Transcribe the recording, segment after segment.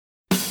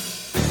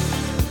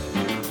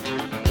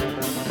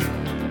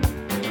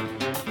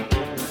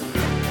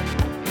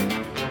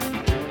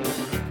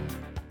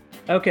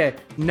Okay,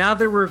 now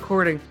that we're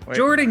recording, Wait,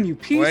 Jordan, you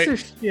piece of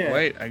shit.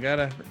 Wait, I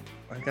gotta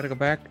go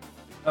back.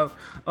 Oh,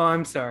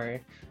 I'm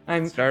sorry.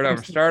 Start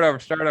over.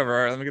 All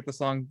right, let me get the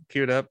song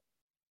queued up.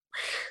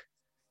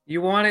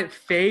 You want it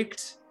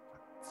faked?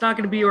 It's not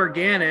going to be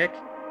organic.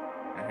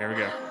 Right, here we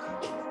go.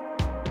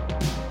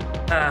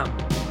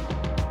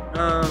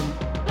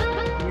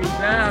 You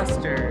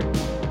bastard.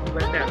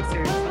 But no,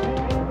 seriously.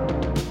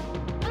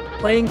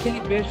 Playing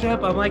Kate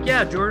Bishop, I'm like,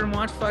 yeah, Jordan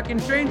watched fucking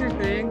Stranger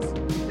Things.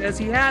 He says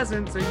he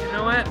hasn't, so you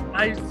know what?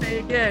 I say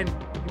again, you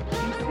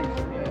piece of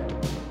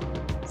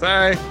shit.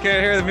 Sorry,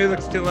 can't hear the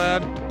music's too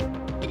loud.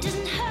 It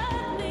doesn't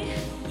hurt me.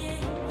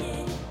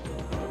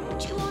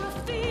 But you wanna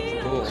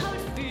feel Cool. how it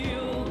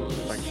feels.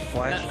 Like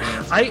flash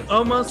dance. I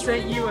almost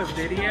sent you a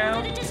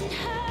video. But it doesn't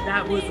hurt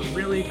That was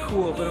really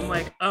cool, but I'm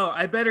like, oh,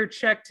 I better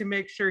check to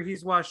make sure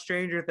he's watched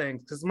Stranger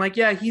Things. Because I'm like,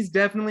 yeah, he's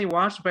definitely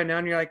watched it by now.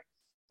 And you're like,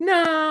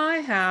 no, I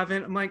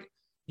haven't. I'm like,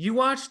 you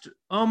watched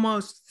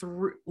almost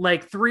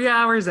 3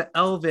 hours of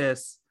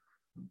Elvis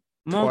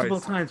multiple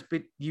Twice. times,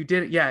 but you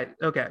did it. Yeah,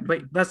 okay.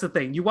 But that's the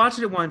thing. You watched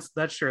it once.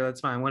 That's sure.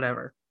 That's fine.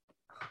 Whatever.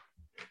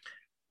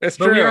 It's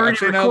But true. we I've already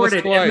seen Elvis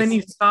recorded, twice. and then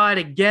you saw it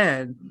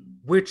again,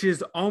 which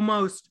is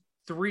almost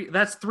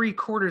that's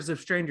 3/4 of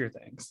Stranger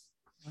Things.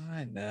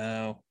 I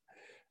know.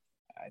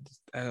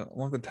 I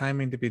want the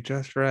timing to be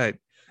just right.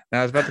 Now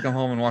I was about to come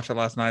home and watch it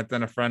last night.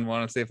 Then a friend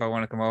wanted to see if I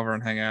want to come over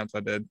and hang out, so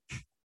I did.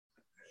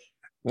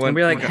 And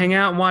we like got, hang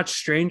out and watch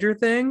Stranger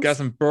Things. got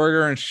some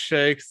burger and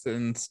shakes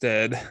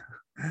instead.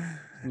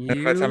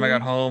 And by the time I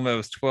got home, it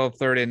was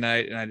 12:30 at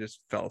night, and I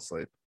just fell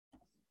asleep.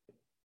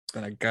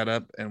 Then I got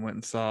up and went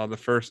and saw the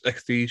first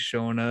XD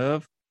showing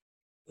of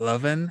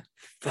Love and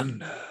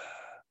Thunder.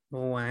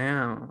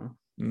 Wow.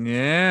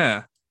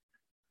 Yeah.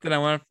 Then I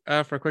went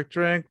out for a quick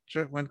drink,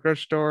 went to the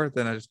grocery store.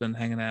 Then I just been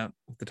hanging out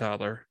with the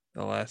toddler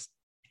the last,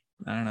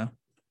 I don't know,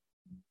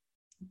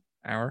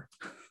 hour.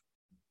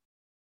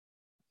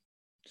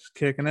 Just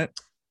kicking it.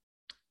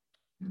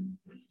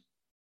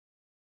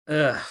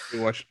 Ugh. We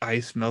watched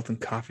ice melt in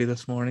coffee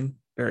this morning.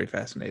 Very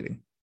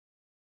fascinating.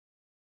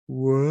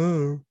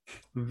 Whoa.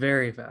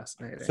 Very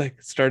fascinating. It's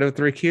like started with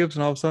 3 cubes,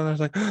 and all of a sudden there's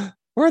like,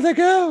 where'd they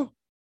go?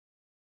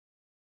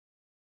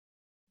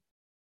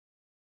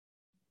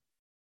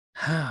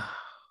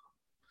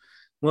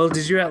 Well,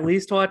 did you at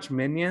least watch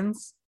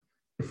Minions?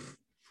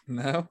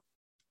 No,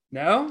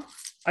 No?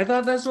 I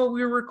thought that's what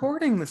we were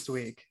recording this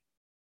week.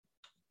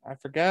 I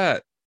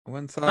forgot. I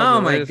went and saw Oh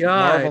the my latest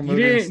Marvel god. You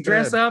movie didn't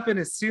dress instead. up in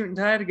a suit and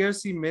tie to go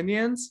see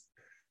Minions?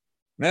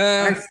 I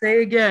No.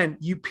 say again,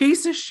 you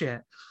piece of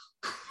shit.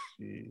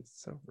 Jeez,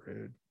 so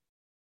rude.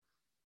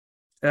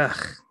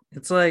 Ugh.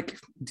 It's like,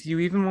 do you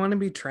even want to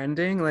be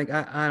trending? Like,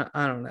 I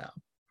don't know.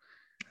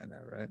 I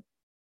know, right?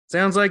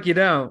 Sounds like you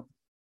don't.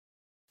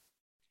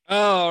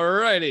 All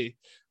righty.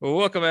 Well,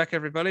 welcome back,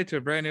 everybody, to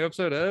a brand new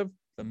episode of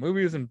the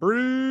Movies and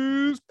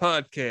Brews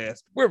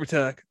podcast, where we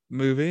talk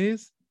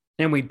movies.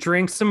 And we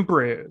drink some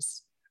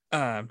brews.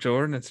 I'm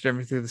Jordan, and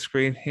staring through the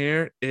screen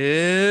here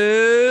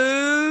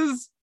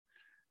is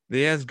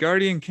the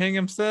Asgardian king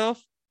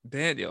himself,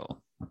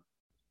 Daniel.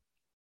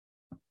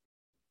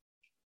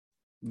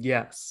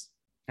 Yes.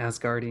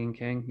 Asgardian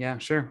King. Yeah,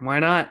 sure. Why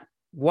not?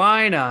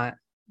 Why not?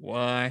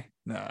 Why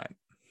not?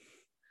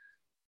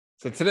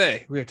 So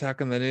today we are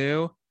talking the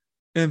new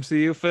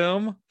MCU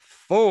film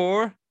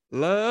Thor: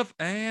 Love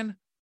and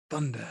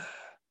Thunder.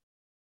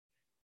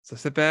 So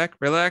sit back,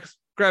 relax,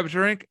 grab a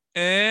drink,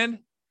 and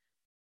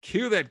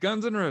cue that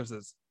Guns N'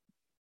 Roses.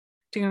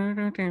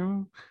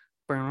 Oh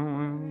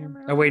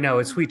wait, no,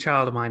 it's Sweet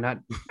Child of Mine, not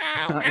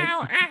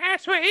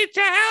Sweet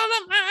child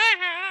of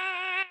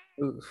mine.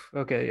 Oof.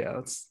 Okay, yeah,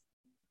 let's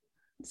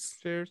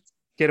Cheers.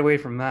 get away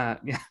from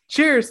that. Yeah.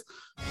 Cheers.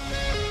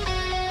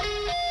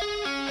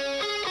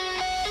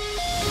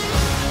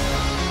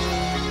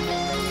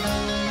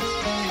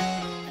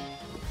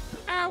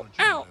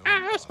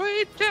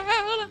 Sweet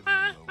child of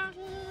mine.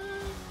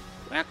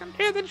 Welcome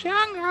to the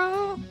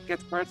jungle.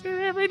 Gets worse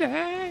every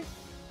day.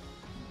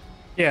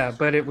 Yeah,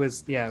 but it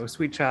was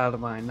Sweet Child of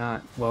Mine,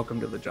 not Welcome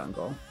to the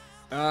Jungle.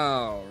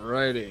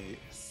 Alrighty.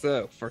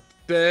 So for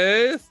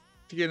today's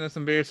to get into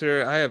some beers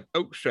here, I have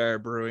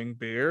Oakshire Brewing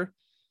beer.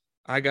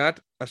 I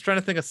was trying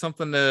to think of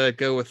something to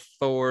go with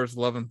Thor's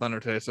Love and Thunder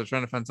today. So I was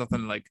trying to find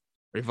something like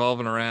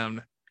revolving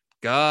around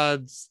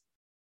gods,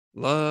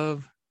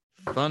 love,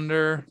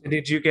 thunder.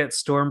 Did you get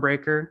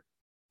Stormbreaker?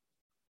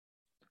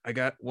 I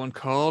got one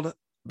called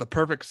The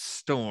Perfect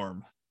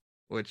Storm,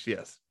 which,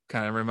 yes,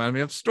 kind of reminded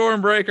me of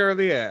Stormbreaker of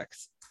the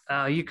Axe.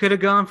 You could have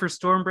gone for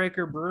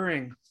Stormbreaker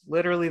Brewing.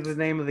 Literally the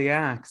name of the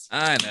axe.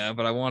 I know,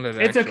 but I wanted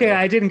It's okay.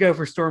 I didn't go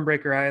for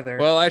Stormbreaker either.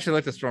 Well, I actually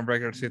looked at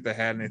Stormbreaker to see if they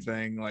had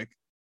anything like,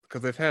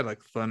 because they've had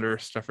like thunder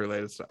stuff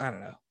related. So I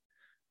don't know.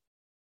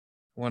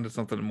 Wanted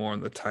something more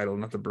in the title,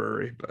 not the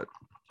brewery, but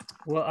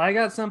Well, I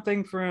got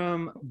something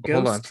from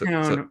Hold on, Ghost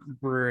Town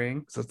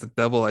Brewing. so it's a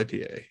double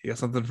IPA. You got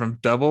something from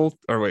Double,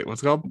 or wait,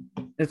 what's it called?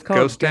 It's called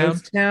Ghost Town?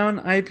 Ghost Town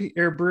IP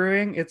or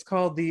Brewing. It's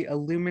called the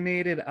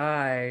Illuminated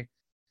Eye,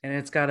 and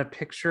it's got a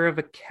picture of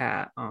a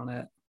cat on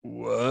it.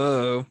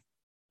 Whoa.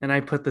 and I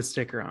put the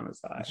sticker on his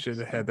I eye. should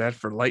have had that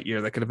for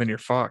Lightyear. That could have been your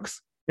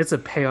Fox. It's a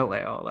pale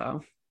ale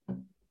though.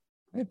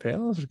 Hey, pale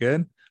ales are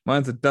good.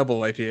 Mine's a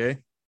double IPA.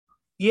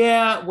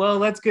 Yeah, well,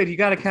 that's good. You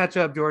got to catch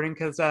up, Jordan,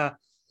 because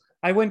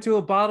I went to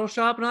a bottle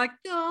shop and I'm like,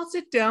 oh, I'll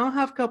sit down,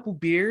 have a couple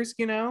beers,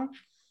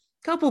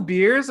 couple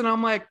beers, and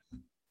I'm like,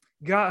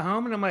 got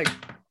home and I'm like,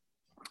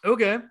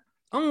 okay,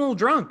 I'm a little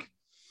drunk.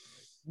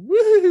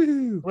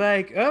 Woo!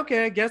 Like,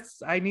 okay, I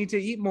guess I need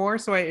to eat more,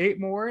 so I ate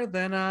more.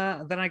 Then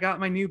I got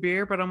my new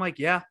beer, but I'm like,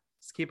 yeah,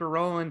 let's keep it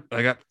rolling.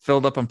 I got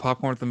filled up on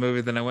popcorn at the movie.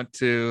 Then I went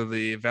to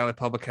the Valley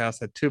Public House,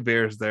 had 2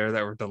 beers there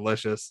that were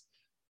delicious.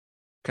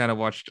 Kind of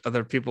watched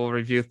other people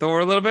review Thor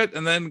a little bit,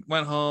 and then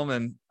went home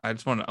and I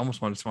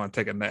almost want to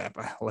take a nap.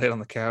 I laid on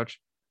the couch.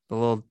 The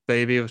little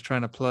baby was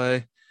trying to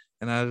play,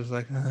 and I was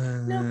like,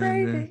 No,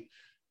 baby.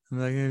 I'm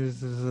like,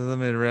 just let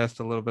me rest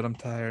a little bit. I'm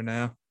tired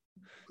now.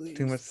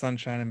 Too much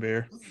sunshine and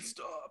beer.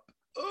 Stop.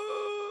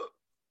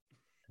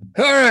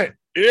 All right,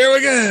 here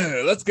we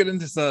go. Let's get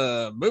into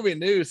some movie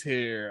news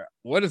here.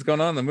 What is going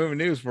on in the movie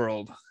news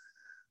world?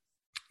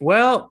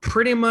 Well,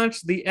 pretty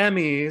much the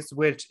Emmys,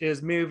 which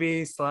is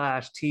movie /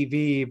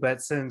 TV,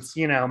 but since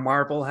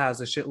Marvel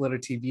has a shitload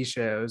of TV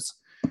shows,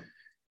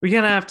 we're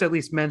gonna have to at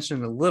least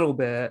mention a little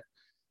bit.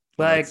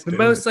 Like Let's the do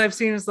most it. I've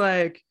seen is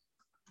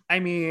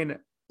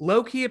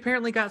Loki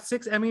apparently got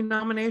 6 Emmy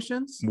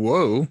nominations.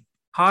 Whoa.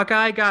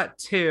 Hawkeye got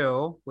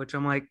 2, which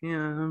I'm like,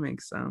 yeah, that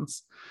makes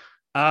sense.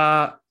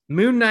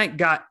 Moon Knight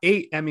got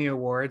 8 Emmy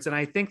awards, and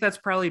I think that's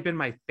probably been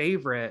my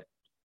favorite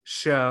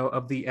show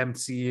of the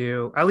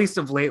MCU, at least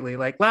of lately.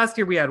 Like last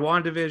year we had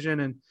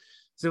WandaVision, and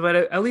so but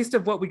at least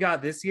of what we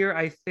got this year,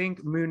 I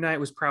think Moon Knight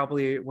was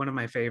probably one of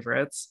my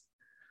favorites.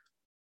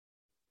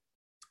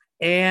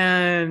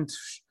 And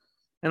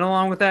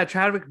along with that,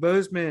 Chadwick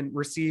Boseman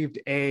received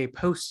a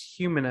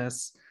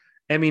posthumous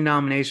Emmy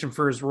nomination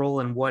for his role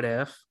in What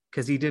If,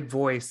 because he did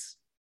voice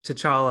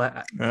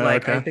T'Challa.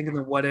 Like okay. I think in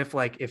the What If,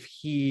 like if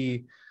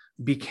he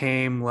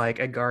became like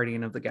a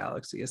guardian of the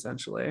galaxy,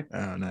 essentially.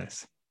 Oh,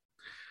 nice.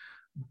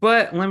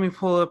 But let me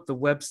pull up the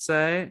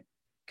website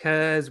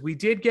because we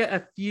did get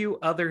a few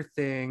other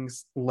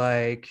things.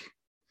 Like,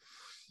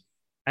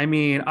 I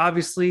mean,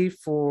 obviously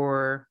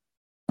for,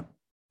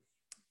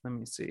 let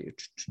me see.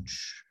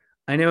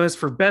 I know as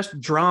for best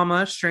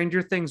drama,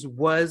 Stranger Things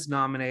was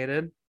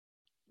nominated.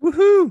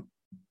 Woohoo!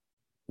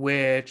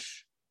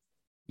 Which,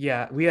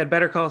 yeah, we had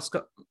Better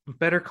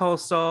Call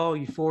Saul,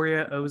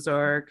 Euphoria,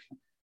 Ozark,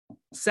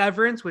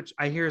 Severance, which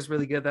I hear is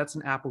really good. That's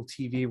an Apple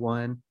TV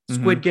one.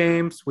 Squid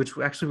Games, which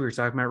actually we were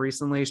talking about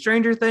recently.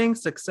 Stranger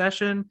Things,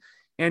 Succession,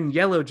 and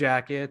Yellow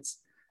Jackets.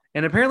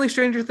 And apparently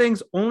Stranger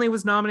Things only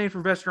was nominated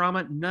for best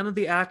drama. None of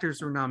the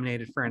actors were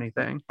nominated for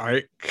anything.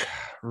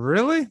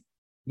 Really?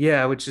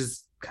 Yeah, which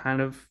is kind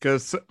of,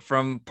 Because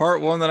from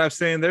part 1 that I've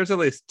seen, there's at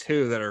least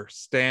 2 that are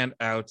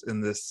standouts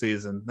in this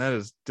season. That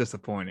is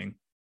disappointing.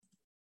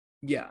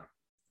 yeah.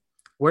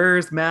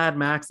 Where's Mad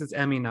Max's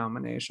Emmy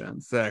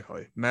nominations?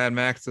 Exactly. Mad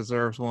Max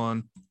deserves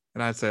one,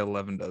 and I'd say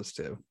 11 does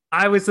too.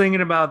 I was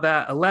thinking about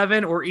that.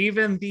 11, or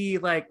even the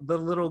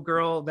little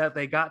girl that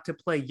they got to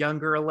play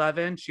younger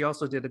 11. She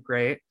also did a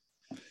great.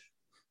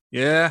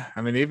 Yeah,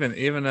 I mean, even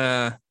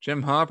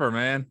Jim Hopper,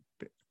 man.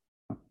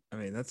 I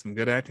mean, that's some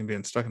good acting,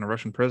 being stuck in a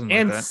Russian prison like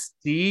And that.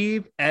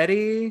 Steve,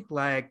 Eddie,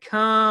 like,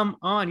 come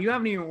on. You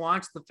haven't even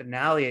watched the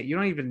finale yet. You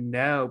don't even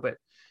know, but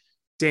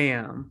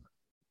damn.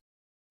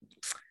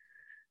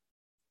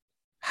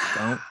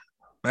 Don't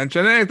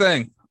mention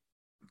anything.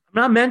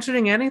 I'm not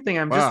mentioning anything.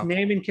 I'm just Wow.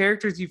 naming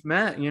characters you've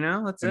met,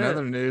 That's In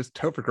other it. news,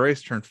 Topher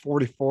Grace turned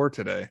 44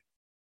 today.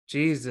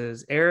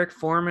 Jesus. Eric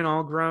Foreman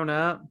all grown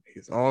up.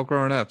 He's all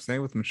grown up.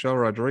 Same with Michelle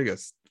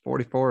Rodriguez,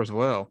 44 as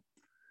well.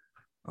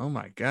 Oh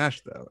my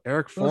gosh, though.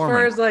 Eric As far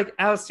Foreman. as like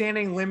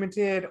outstanding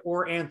limited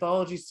or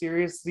anthology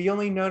series, the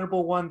only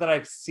notable one that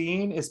I've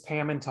seen is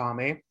Pam and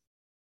Tommy,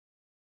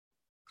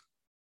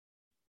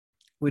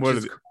 which What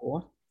is is it?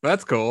 cool.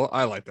 That's cool.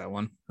 I like that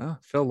one. Oh,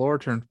 Phil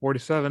Lord turned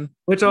 47.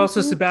 Which also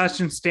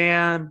Sebastian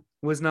Stan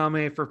was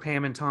nominated for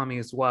Pam and Tommy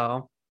as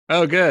well.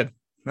 Oh, good.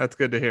 That's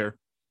good to hear.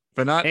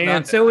 But not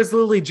And so is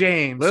Lily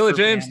James. Lily for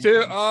James Pam too.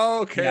 and Tommy.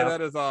 Oh, okay, Yeah.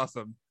 that is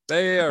awesome.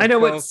 They are. I know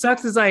what both-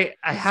 sucks is I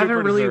haven't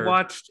super really deserved.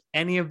 watched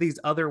any of these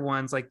other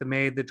ones, like The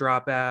Maid, The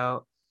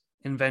Dropout,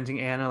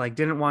 Inventing Anna. Like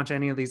didn't watch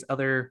any of these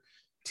other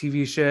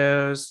TV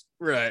shows.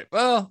 Right.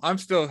 Well, I'm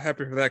still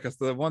happy for that because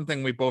the one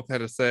thing we both had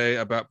to say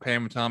about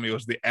Pam and Tommy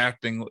was the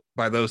acting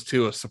by those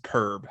two was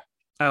superb.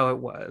 Oh, it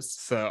was.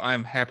 So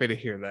I'm happy to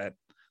hear that.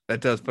 That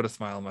does put a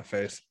smile on my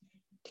face.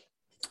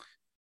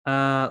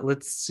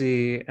 Let's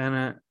see.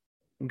 And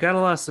got a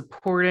lot of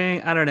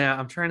supporting. I don't know.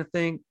 I'm trying to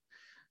think.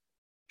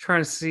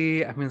 Trying to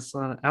see. I mean, it's a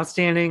lot of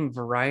outstanding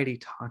variety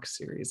talk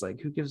series. Like,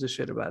 who gives a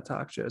shit about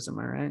talk shows? Am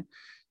I right?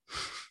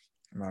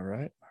 Am I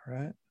right? All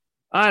right.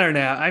 I don't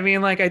know. I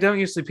mean, like, I don't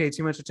usually pay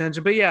too much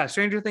attention, but yeah,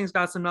 Stranger Things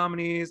got some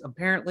nominees.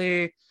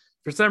 Apparently,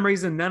 for some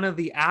reason, none of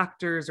the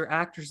actors or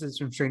actresses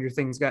from Stranger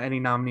Things got any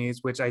nominees,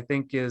 which I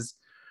think is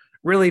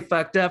really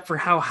fucked up for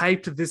how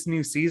hyped this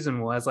new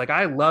season was. Like,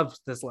 I loved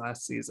this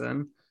last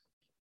season.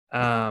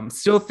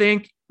 Still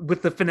think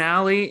with the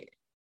finale,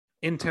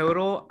 in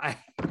total,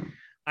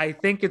 I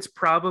think it's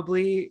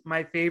probably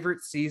my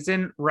favorite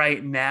season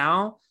right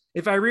now.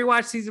 If I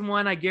rewatch season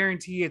one, I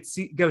guarantee it's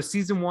go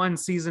season one,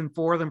 season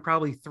four, then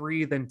probably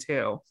three, then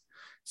two,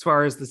 as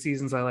far as the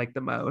seasons I like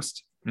the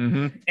most.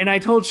 Mm-hmm. And I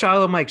told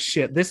Shiloh, I'm like,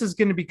 shit, this is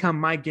going to become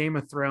my Game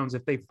of Thrones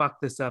if they fuck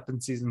this up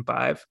in season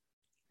five.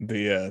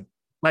 The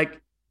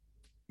Like,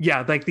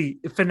 yeah, like the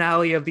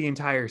finale of the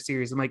entire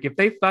series. I'm like, if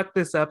they fuck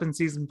this up in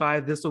season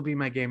five, this will be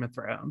my Game of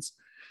Thrones.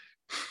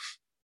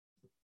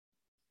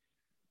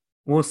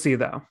 We'll see,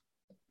 though.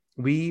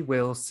 We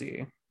will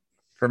see.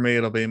 for me,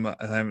 it'll be my.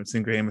 I haven't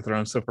seen Game of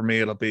Thrones, so for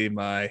me, it'll be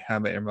my How I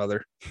Met Your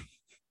Mother.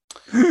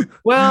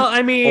 Well,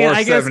 I mean, Or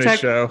I guess 70s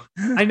show.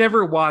 I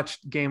never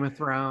watched Game of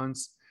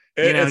Thrones.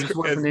 You know, just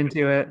wasn't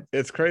into it.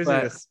 It's crazy,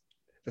 but-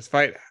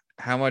 despite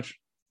how much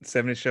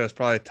 70s show is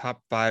probably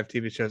top 5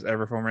 TV shows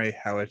ever for me.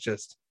 How it's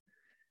just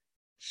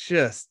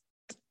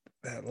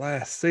that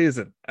last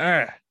season.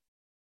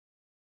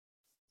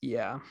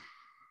 Yeah.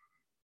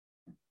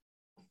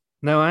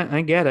 No,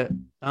 I get it.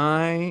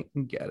 I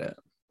get it.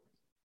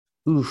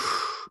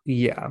 Oof.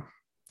 Yeah.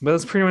 But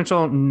it's pretty much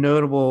all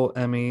notable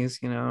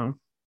Emmys, you know.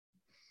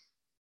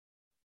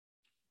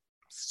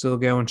 Still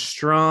going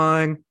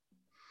strong.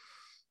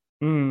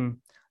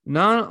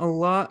 Not a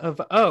lot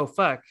of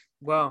fuck.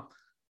 Well,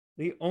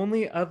 the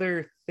only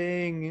other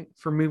thing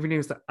for movie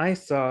news that I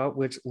saw,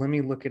 which let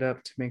me look it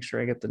up to make sure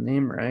I get the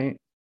name right.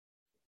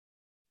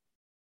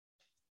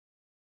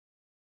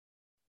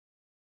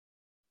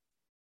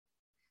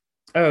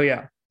 Oh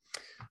yeah.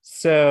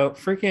 So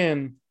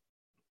freaking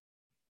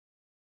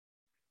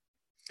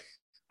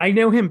I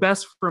know him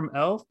best from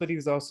Elf, but he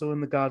was also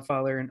in The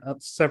Godfather and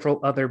several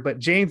other. But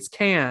James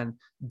Caan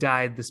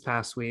died this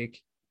past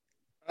week.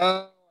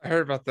 Oh, I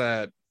heard about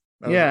that.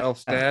 That was Yeah.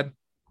 Elf's dad.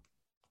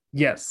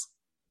 Yes,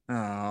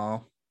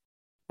 Oh,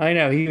 I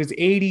know. He was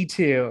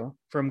 82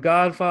 from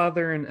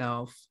Godfather and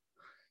Elf.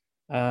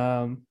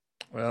 well,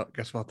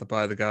 guess we'll have to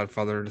buy The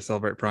Godfather to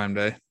celebrate Prime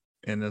Day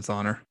in his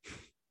honor.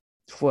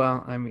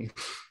 Well, I mean,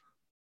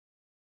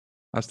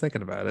 I was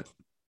thinking about it.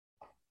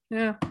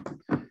 yeah.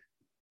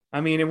 I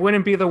mean, it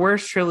wouldn't be the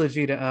worst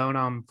trilogy to own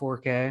on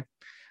 4K.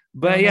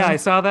 But yeah, I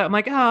saw that. I'm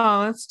like,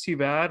 oh, that's too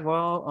bad.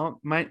 Well,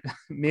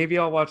 maybe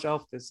I'll watch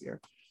Elf this year.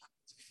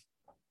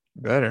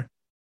 Better.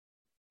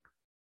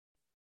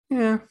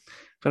 Yeah.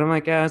 But I'm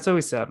like, yeah, it's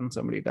always sad when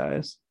somebody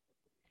dies.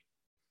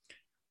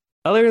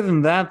 Other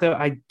than that, though,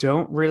 I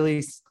don't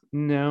really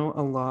know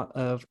a lot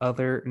of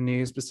other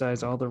news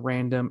besides all the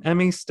random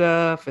Emmy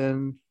stuff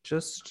and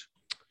just.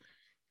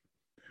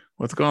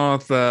 What's going on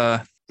with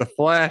the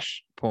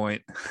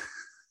Flashpoint?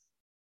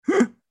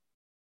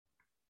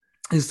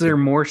 Is there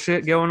more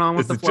shit going on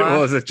with the Is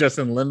Flash? it just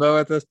in limbo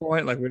at this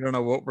point? Like we don't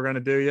know what we're gonna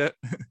do yet.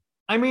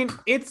 I mean,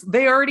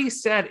 they already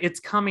said it's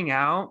coming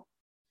out,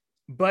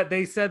 but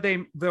they said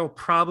they'll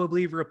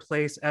probably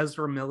replace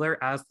Ezra Miller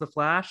as the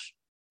Flash.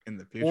 In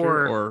the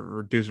future,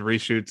 or do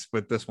reshoots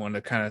with this one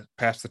to kind of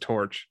pass the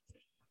torch.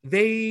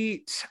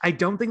 I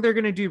don't think they're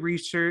going to do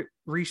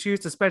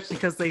reshoots, especially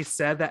because they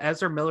said that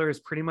Ezra Miller is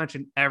pretty much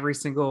in every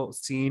single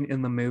scene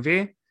in the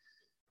movie.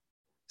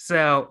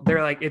 So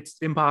they're like, it's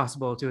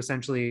impossible to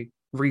essentially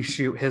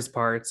reshoot his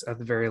parts at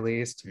the very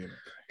least. Yeah.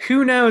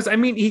 Who knows? I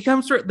mean,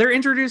 they're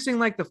introducing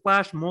like the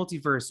Flash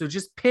multiverse. So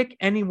just pick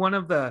any one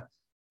of the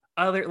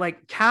other,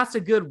 like cast a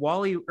good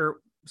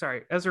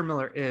Ezra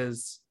Miller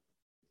is.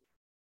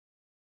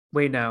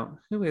 Wait, no,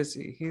 who is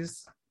he? He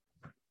is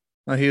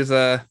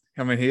the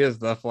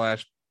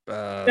Flash.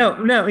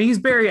 No, he's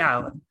Barry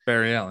Allen.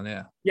 Barry Allen,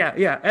 yeah.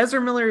 Yeah.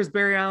 Ezra Miller is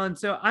Barry Allen.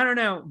 So I don't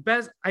know.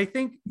 I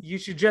think you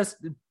should just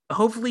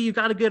hopefully you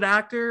got a good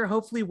actor.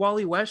 Hopefully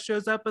Wally West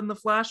shows up in the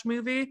Flash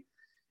movie.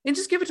 And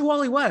just give it to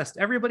Wally West.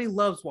 Everybody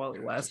loves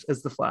Wally West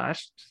as the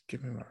Flash. Just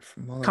give me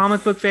my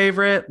Comic book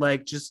favorite.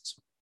 Like just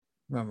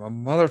my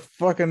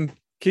motherfucking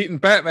Keaton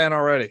Batman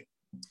already.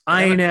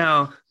 I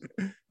know.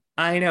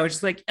 It's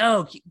just like,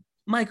 oh,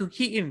 Michael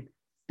Keaton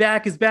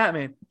back as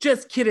Batman.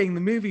 Just kidding. The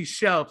movie's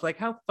shelved. Like,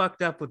 how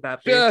fucked up would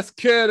that be? Just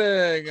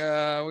kidding.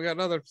 We got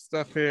other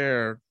stuff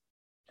here.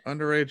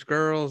 Underage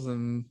girls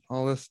and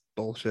all this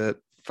bullshit.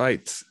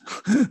 Fights.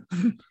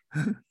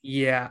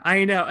 Yeah,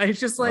 I know. It's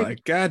just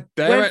like, God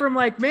damn went it. from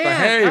like, man,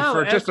 Behave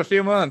for just a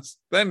few months.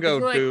 Then go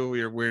like, do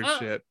your weird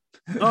shit.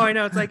 Oh, I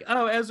know. It's like,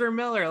 oh, Ezra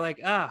Miller. Like,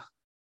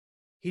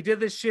 he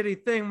did this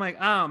shitty thing. I'm like,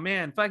 oh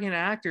man, fucking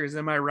actors,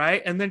 am I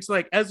right? And then it's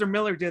like Ezra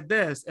Miller did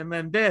this, and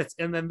then this,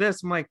 and then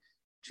this. I'm like,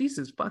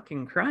 Jesus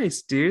fucking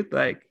Christ, dude.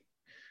 Like,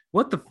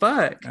 what the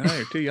fuck? I know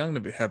you're too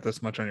young to have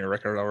this much on your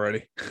record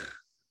already.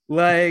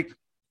 Like,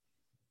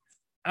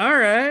 all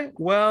right,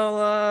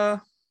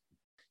 well,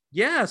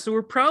 yeah. So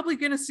we're probably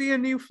gonna see a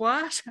new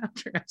Flash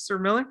after Ezra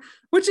Miller,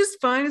 which is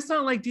fine. It's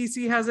not like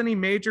DC has any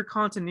major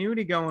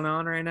continuity going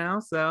on right now.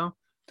 So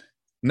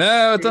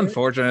No, it's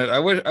unfortunate. I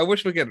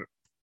wish we could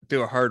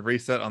do a hard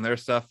reset on their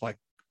stuff, like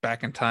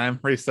back in time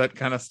reset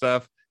kind of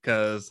stuff,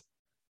 because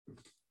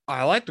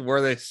I liked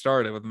where they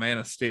started with Man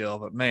of Steel,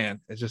 but man,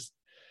 it just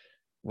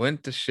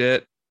went to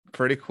shit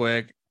pretty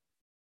quick.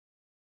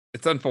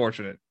 It's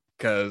unfortunate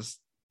because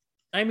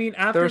I mean,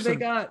 after they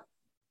got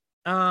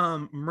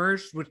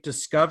merged with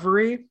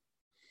Discovery.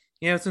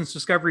 Since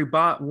Discovery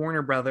bought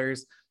Warner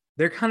Brothers,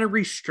 they're kind of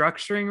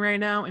restructuring right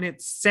now, and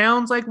it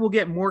sounds like we'll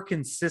get more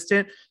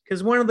consistent.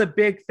 Because one of the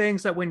big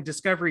things that when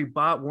Discovery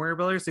bought Warner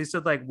Brothers, they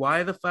said like,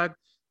 why the fuck?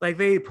 Like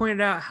they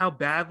pointed out how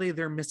badly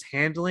they're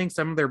mishandling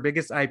some of their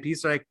biggest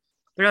IPs. So like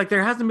they're like,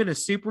 there hasn't been a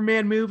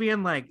Superman movie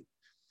in like,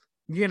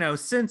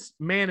 since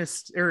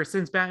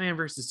since Batman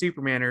versus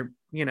Superman, or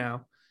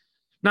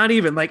not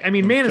even like, I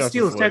mean, Man of Justice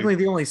Steel is League. technically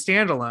the only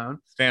standalone.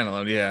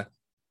 Standalone, yeah.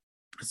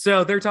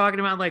 So they're talking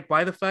about like,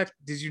 why the fuck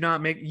did you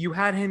not you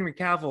had Henry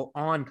Cavill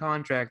on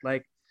contract?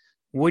 Like,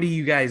 what are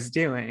you guys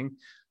doing?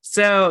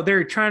 So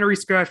they're trying to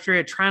restructure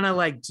it, trying to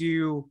like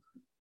do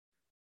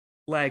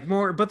like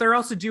more, but they're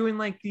also doing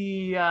like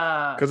the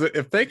Because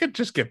if they could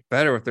just get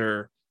better with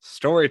their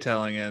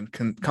storytelling and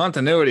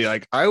continuity,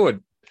 like I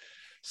would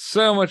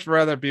so much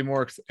rather be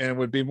more and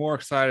would be more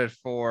excited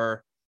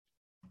for.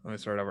 Let me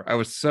start over. I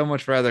would so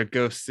much rather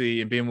go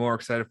see and be more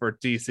excited for a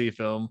DC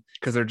film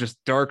because they're just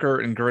darker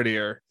and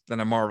grittier than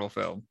a Marvel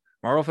film.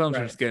 Marvel films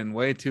are Right. just getting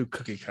way too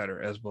cookie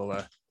cutter, as we'll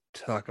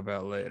talk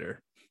about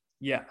later.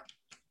 Yeah.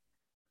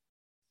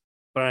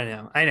 But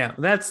I know.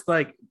 That's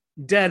like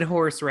dead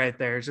horse right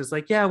there. It's just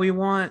like, yeah, we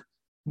want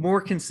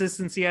more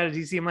consistency out of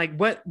DC. I'm like,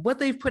 what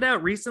they've put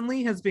out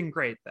recently has been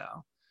great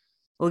though.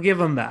 We'll give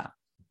them that.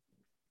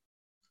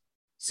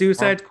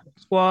 Suicide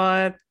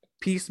Squad,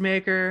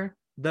 Peacemaker,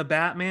 The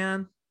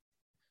Batman.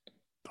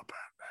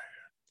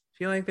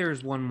 I feel like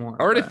there's one more.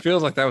 Already but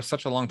feels like that was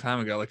such a long time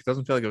ago. Like it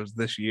doesn't feel like it was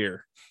this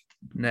year.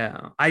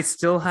 no. I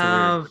still weird.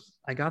 have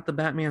I got the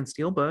Batman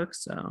Steelbook,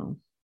 so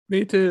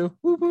Me too.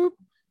 Whoop, whoop.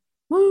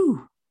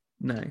 woo.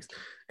 Nice.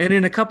 And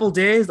in a couple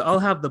days, I'll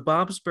have the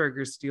Bob's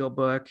Burgers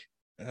Steelbook.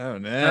 Oh,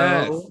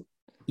 nice. Oh,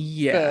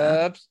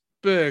 yeah. Bob's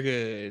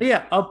Burgers.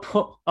 Yeah, I'll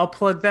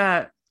plug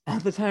that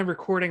at the time of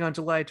recording on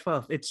July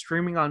 12th. It's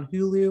streaming on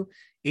Hulu,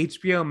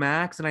 HBO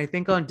Max, and I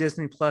think on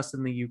Disney Plus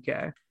in the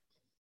UK.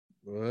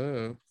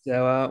 Whoa.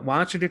 So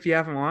watch it if you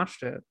haven't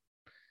watched it.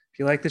 If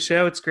you like the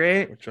show, it's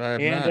great. Which I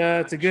have And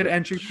not. it's a good Should-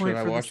 entry should point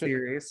I for the watch it?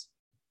 series.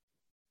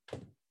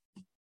 Am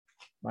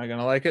I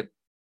gonna like it?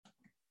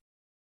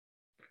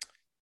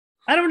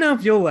 I don't know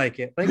if you'll like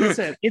it. Like I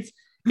said,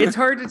 it's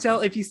hard to tell.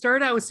 If you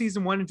start out with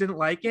season 1 and didn't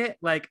like it,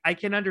 like I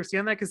can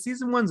understand that because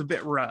season 1's a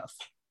bit rough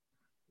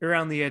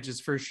around the edges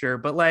for sure.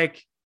 But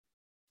like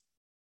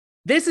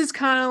this is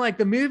kind of like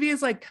the movie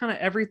is like kind of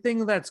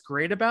everything that's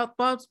great about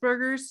Bob's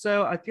Burgers.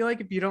 So I feel like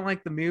if you don't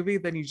like the movie,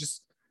 then you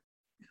just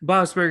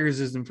Bob's Burgers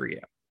isn't for you.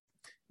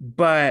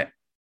 But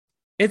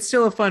it's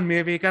still a fun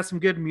movie. It got some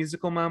good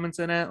musical moments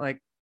in it. Like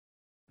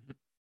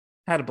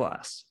had a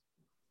blast.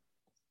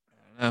 I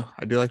don't know.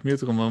 I do like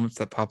musical moments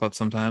that pop up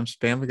sometimes.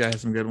 Family Guy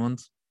has some good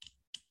ones.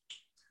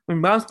 I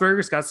mean, Bob's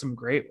Burgers got some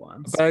great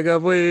ones. A bag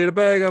of weed, a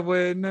bag of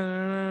weed,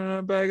 no,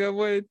 a bag of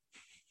weed.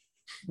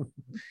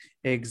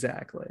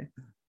 Exactly.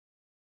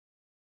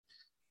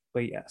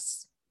 But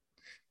yes.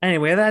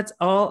 Anyway, that's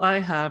all I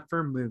have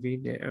for movie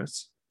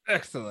news.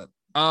 Excellent.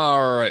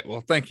 All right.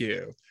 Well, thank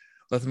you.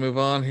 Let's move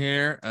on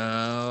here.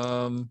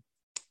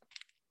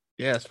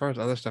 Yeah, as far as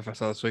other stuff I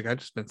saw this week, I've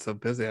just been so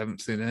busy. I haven't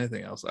seen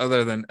anything else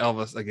other than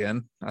Elvis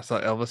again. I saw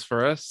Elvis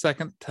for a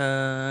second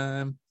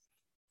time.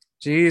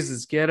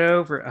 Jesus, get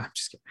over. I'm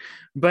just kidding.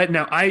 But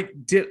no, I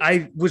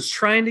was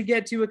trying to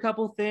get to a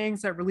couple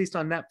things that released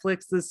on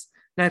Netflix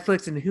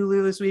and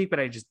Hulu this week, but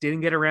I just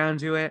didn't get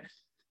around to it.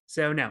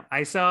 So no,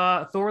 I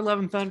saw Thor: Love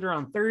and Thunder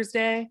on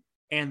Thursday,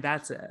 and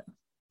that's it.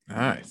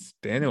 Nice.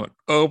 Daniel,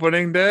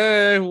 opening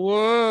day.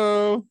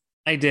 Whoa.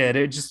 I did.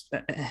 It just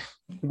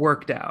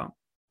worked out.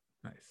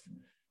 Nice.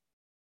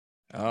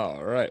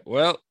 All right.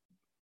 Well,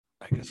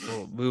 I guess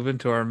we'll move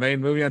into our main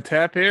movie on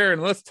tap here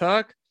and let's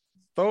talk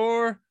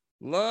Thor: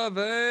 Love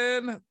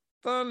and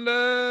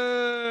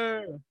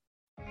Thunder.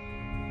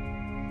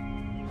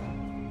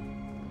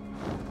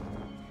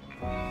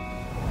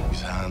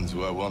 These hands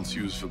were once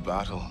used for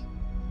battle.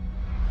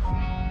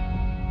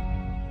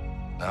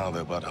 Now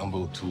they're but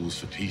humble tools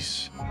for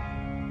peace.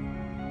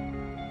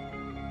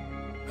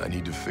 I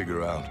need to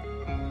figure out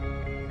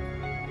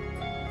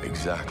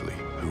exactly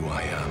who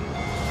I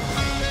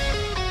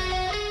am.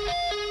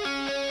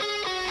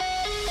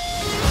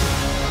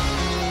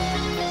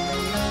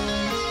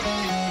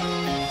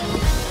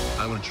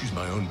 I want to choose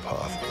my own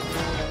path,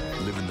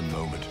 live in the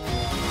moment.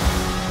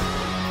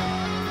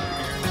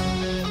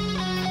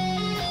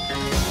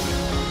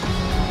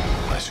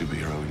 My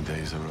superheroing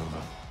days are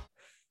over.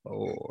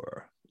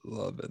 Thor: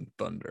 Love and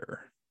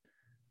Thunder.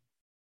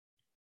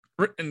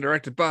 Written and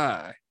directed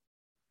by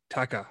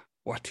Taika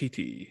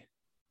Waititi.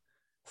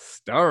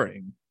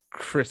 Starring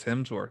Chris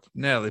Hemsworth,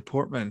 Natalie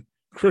Portman,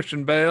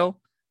 Christian Bale,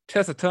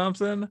 Tessa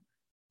Thompson,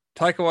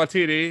 Taika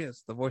Waititi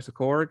is the voice of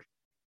Korg,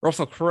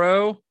 Russell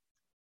Crowe,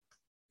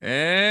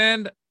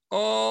 and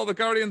all the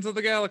Guardians of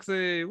the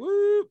Galaxy.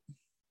 Woo!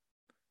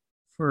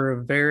 For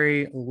a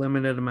very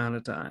limited amount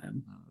of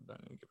time.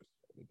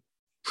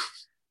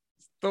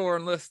 Thor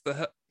enlists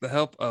the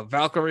help of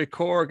Valkyrie,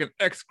 Korg, and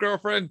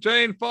ex-girlfriend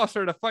Jane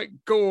Foster to fight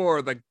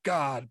Gore, the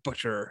God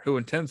Butcher, who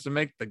intends to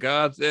make the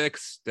gods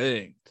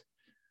extinct.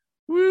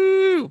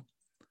 Woo!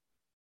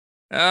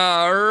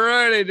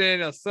 Alrighty,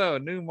 Daniel. So, a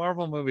new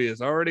Marvel movie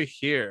is already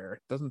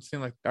here. Doesn't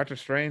seem like Doctor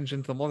Strange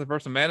into the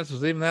Multiverse of Madness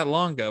was even that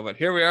long ago, but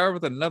here we are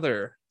with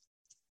another.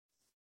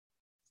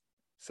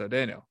 So,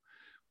 Daniel,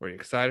 were you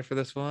excited for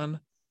this one?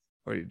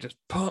 Were you just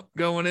pumped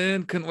going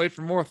in? Couldn't wait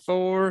for more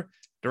Thor?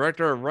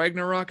 Director of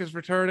Ragnarok is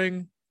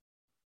returning.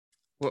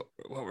 What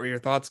were your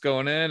thoughts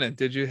going in? And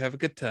did you have a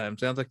good time?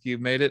 Sounds like you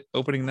made it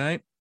opening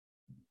night.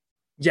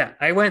 Yeah,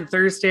 I went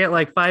Thursday at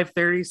like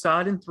 5:30,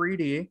 saw it in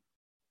 3D.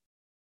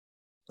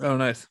 Oh,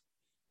 nice.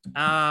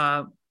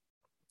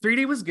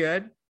 3D was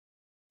good.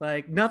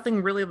 Like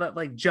nothing really that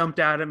like jumped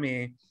out at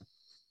me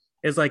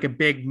is like a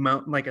big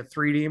like a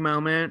 3D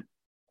moment,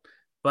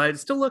 but it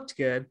still looked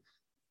good.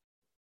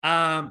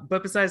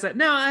 But besides that,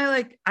 no,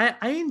 I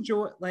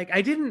enjoy like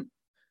I didn't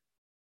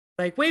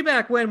like way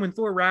back when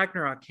Thor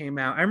Ragnarok came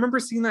out. I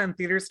remember seeing that in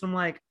theaters, and I'm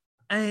like,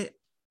 I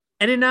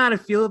didn't know how to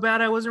feel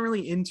about it. I wasn't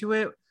really into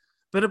it.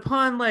 But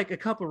upon like a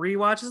couple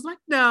rewatches, I'm like,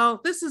 no,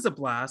 this is a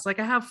blast. Like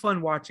I have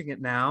fun watching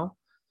it now.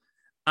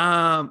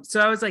 So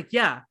I was like,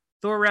 yeah,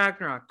 Thor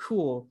Ragnarok,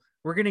 cool.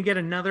 We're gonna get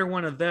another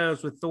one of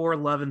those with Thor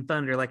Love and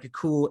Thunder, like a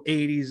cool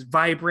 80s,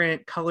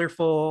 vibrant,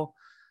 colorful,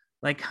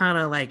 like kind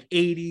of like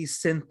 80s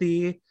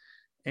synthy.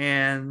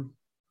 And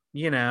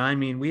I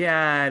mean, we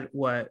had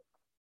what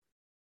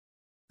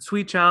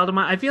Sweet Child of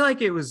Mine. I feel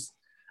like it was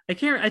I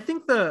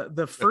think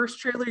the first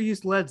trailer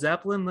used Led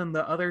Zeppelin, then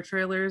the other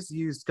trailers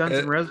used Guns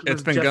N' Roses.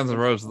 It's been Guns N'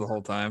 Roses the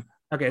whole time.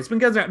 Okay, it's been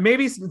Guns N' Roses.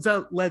 Maybe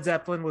Led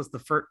Zeppelin was the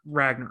first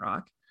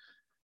Ragnarok.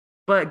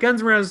 But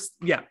Guns N' Roses,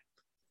 yeah.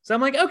 So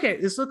I'm like, okay,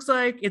 this looks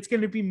like it's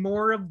going to be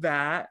more of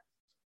that.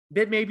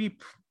 That maybe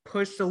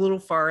pushed a little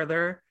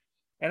farther.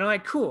 And I'm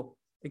like, cool,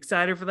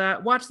 excited for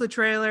that. Watch the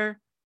trailer.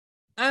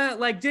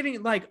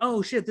 Didn't like,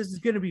 oh shit, this is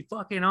going to be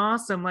fucking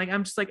awesome. Like,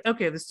 I'm just like,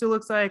 okay, this still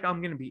looks like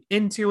I'm going to be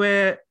into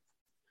it.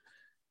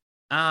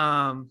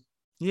 I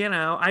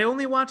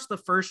only watched the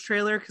first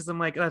trailer because I'm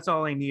like, that's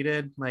all I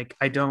needed. Like,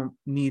 I don't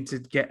need to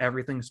get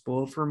everything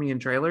spoiled for me in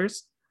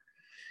trailers.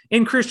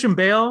 And Christian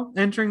Bale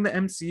entering the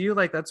MCU,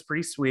 like that's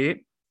pretty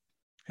sweet.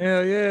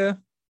 Hell yeah.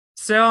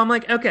 So I'm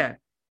like, okay,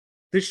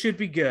 this should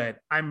be good.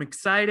 I'm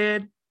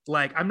excited.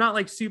 Like, I'm not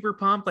like super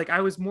pumped. Like,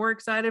 I was more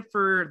excited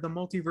for the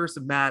Multiverse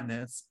of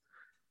Madness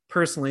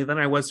personally than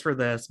I was for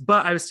this,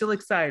 but I was still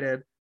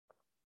excited.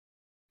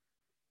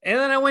 And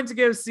then I went to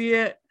go see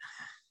it.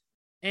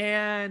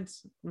 And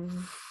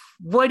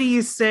what do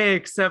you say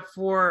except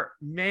for,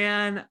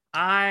 man,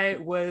 I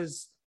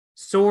was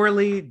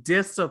sorely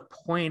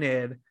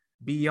disappointed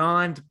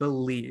beyond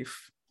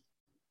belief.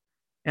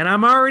 And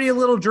I'm already a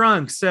little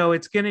drunk, so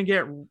it's going to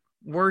get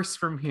worse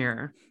from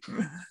here.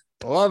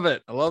 Love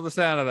it. I love the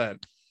sound of that.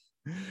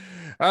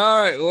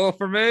 All right. Well,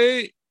 for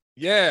me,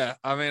 yeah.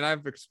 I mean,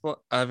 I've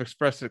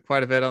expressed it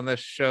quite a bit on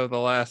this show the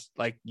last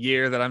like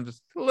year that I'm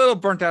just a little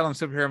burnt out on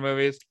superhero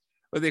movies,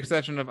 with the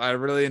exception of I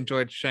really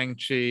enjoyed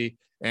Shang-Chi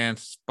and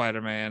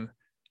Spider-Man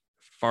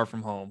Far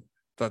From Home.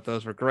 Thought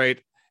those were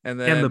great. And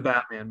then the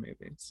Batman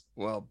movies.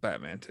 Well,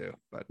 Batman too,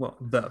 but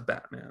the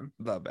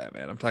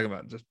Batman. I'm talking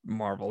about just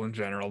Marvel in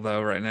general,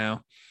 though, right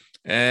now.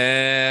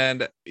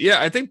 And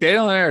yeah, I think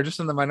Daniel and I are just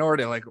in the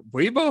minority. Like,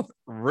 we both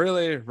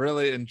really,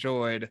 really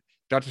enjoyed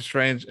Doctor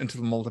Strange Into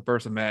the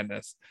Multiverse of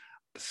Madness.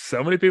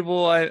 So many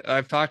people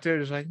I've talked to are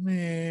just like,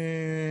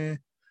 meh.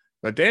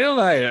 But Daniel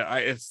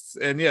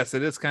and yes,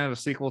 it is kind of a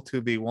sequel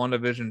to the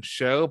WandaVision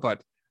show,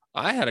 but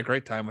I had a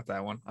great time with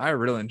that one. I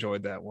really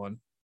enjoyed that one.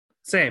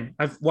 Same.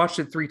 I've watched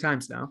it 3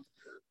 times now.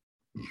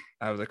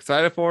 I was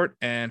excited for it,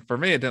 and for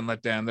me, it didn't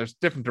let down. There's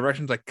different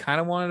directions I kind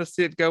of wanted to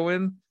see it go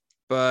in,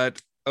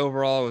 but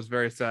overall, I was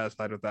very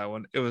satisfied with that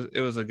one. It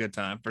was a good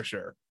time for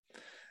sure.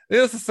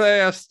 Needless to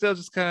say, I was still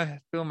just kind of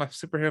feeling my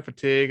superhero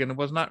fatigue, and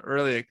was not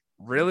really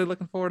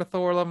looking forward to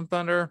Thor: Love and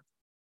Thunder.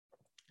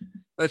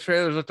 The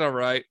trailers looked all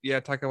right.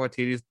 Yeah, Taika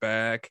Waititi's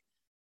back.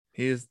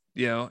 He's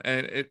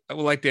and it,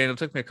 like Daniel, it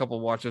took me a couple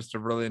watches to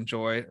really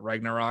enjoy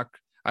Ragnarok.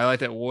 I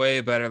liked it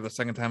way better the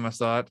second time I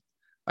saw it.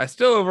 I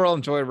still overall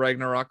enjoy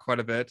Ragnarok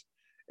quite a bit.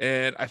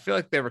 And I feel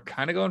like they were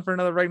kind of going for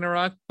another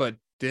Ragnarok, but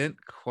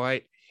didn't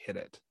quite hit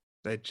it.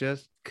 They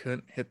just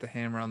couldn't hit the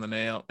hammer on the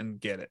nail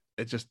and get it.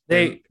 It just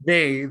they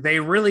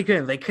really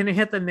couldn't. They couldn't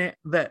hit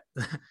the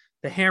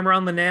hammer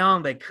on the nail,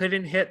 and they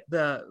couldn't hit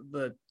the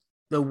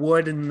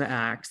wood and the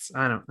axe.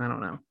 I don't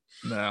know.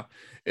 No.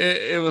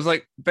 It was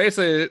like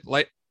basically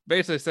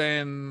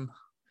saying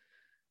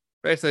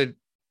the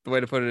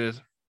way to put it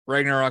is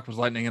Ragnarok was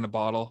lightning in a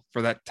bottle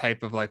for that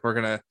type of like, we're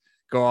gonna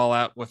go all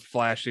out with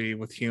flashy,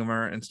 with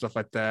humor and stuff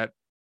like that.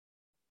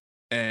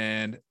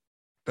 And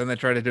then they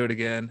tried to do it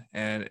again,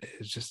 and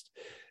it's just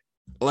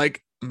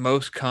like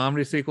most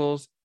comedy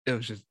sequels, it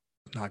was just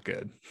not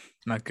good.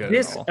 Not good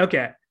at all.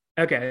 Okay.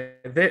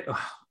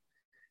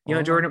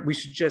 Jordan, we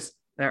should just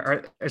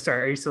sorry,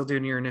 are you still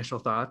doing your initial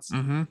thoughts?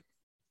 Mm-hmm.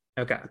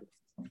 Okay.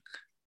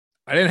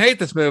 I didn't hate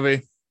this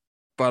movie,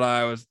 but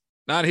I was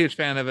not a huge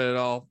fan of it at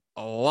all.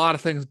 A lot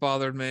of things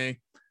bothered me.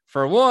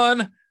 For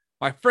one,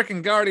 my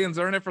freaking Guardians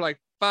are in it for like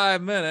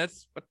 5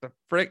 minutes. What the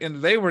frick?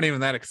 And they weren't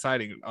even that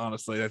exciting,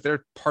 honestly. Like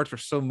their parts were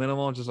so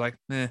minimal, just like,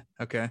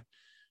 okay.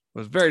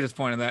 Was very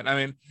disappointed in that. I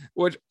mean,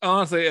 which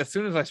honestly, as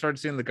soon as I started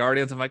seeing the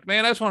Guardians, I'm like,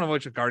 man, I just want to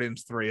watch a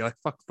Guardians 3. Like,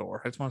 fuck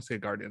Thor. I just want to see a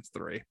Guardians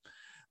 3.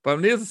 But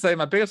needless to say,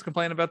 my biggest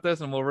complaint about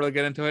this, and we'll really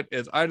get into it,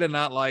 is I did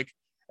not like,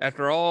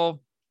 after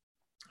all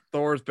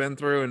Thor's been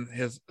through and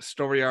his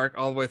story arc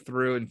all the way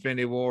through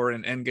Infinity War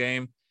and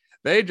Endgame,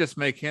 they just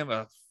make him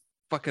a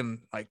fucking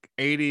like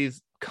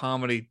 80s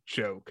comedy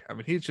joke. I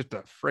mean, he's just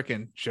a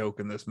freaking joke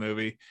in this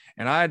movie.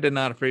 And I did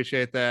not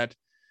appreciate that.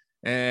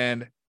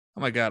 And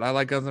oh my God, I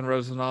like Guns N'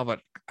 Roses and all,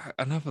 but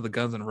enough of the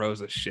Guns N'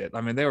 Roses shit.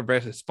 I mean, they were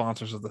basically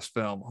sponsors of this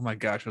film. Oh my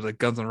gosh, it was like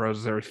Guns N'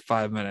 Roses every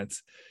 5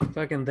 minutes.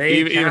 Fucking they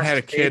even had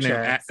a kid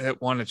paychecks.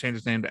 that wanted to change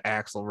his name to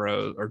Axl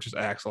Rose or just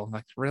Axl. I'm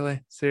like,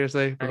 really?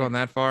 Seriously? We're going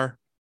that far?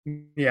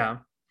 Yeah.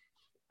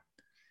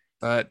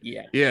 But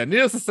Yeah. yeah,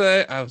 needless to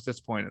say, I was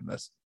disappointed in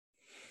this.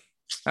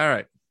 All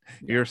right.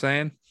 You were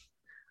saying?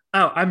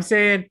 Oh, I'm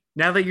saying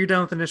now that you're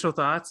done with initial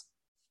thoughts,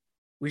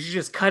 we should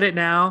just cut it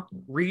now,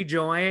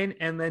 rejoin,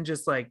 and then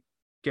just like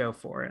go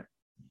for it.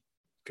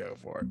 Go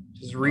for it.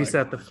 Just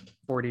reset the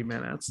 40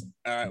 minutes.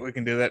 All right, we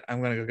can do that.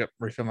 I'm gonna go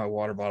refill my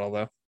water bottle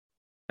though.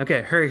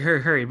 Okay,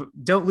 hurry.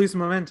 Don't lose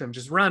momentum.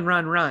 Just run.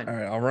 All right,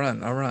 I'll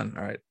run. All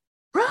right.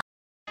 Run.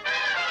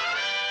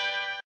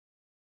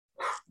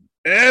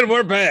 And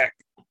we're back.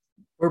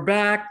 We're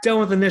back, done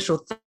with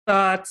initial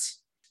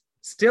thoughts.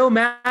 Still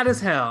mad as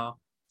hell.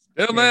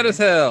 Still mad as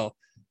hell.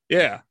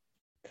 Yeah.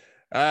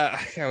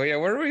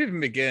 Where do we even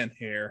begin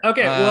here?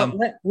 Okay, well,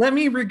 let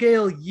me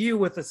regale you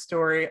with a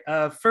story.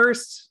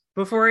 First,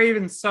 before I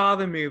even saw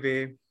the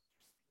movie,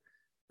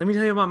 let me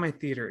tell you about my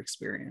theater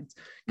experience.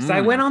 Because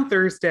I went on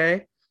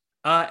Thursday.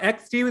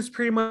 XD was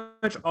pretty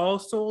much all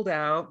sold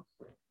out.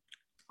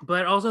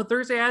 But also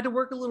Thursday, I had to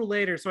work a little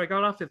later, so I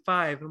got off at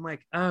 5. I'm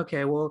like,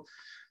 okay, well,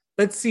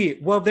 let's see.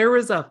 Well, there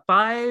was a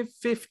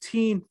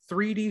 5:15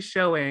 3D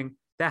showing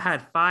that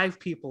had 5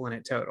 people in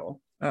it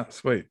total. Oh,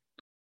 sweet.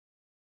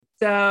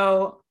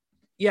 So,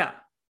 yeah.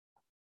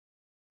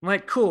 I'm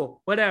like,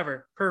 cool,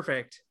 whatever,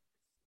 perfect.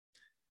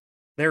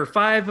 There were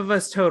 5 of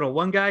us total.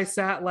 One guy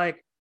sat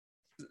like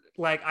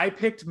I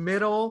picked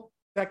middle,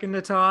 second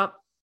to top.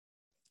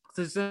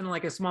 So it's in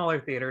like a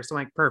smaller theater. So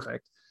I'm like,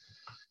 perfect.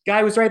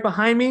 Guy was right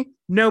behind me,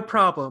 no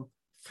problem.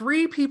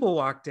 3 people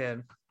walked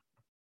in.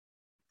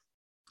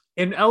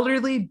 An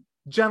elderly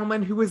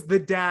gentleman who was the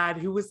dad,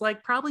 who was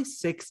like probably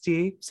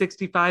 60,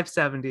 65,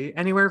 70,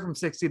 anywhere from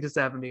 60 to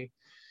 70.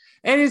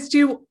 And his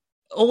 2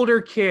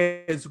 older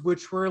kids,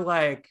 which were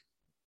like,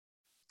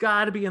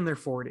 gotta be in their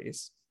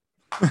 40s.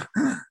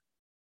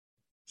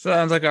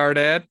 Sounds like our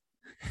dad.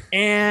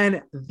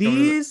 And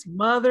these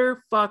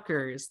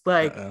motherfuckers,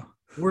 like,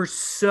 were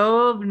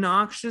so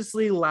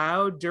obnoxiously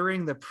loud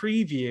during the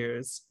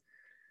previews.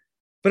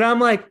 But I'm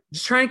like,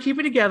 just try and keep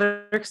it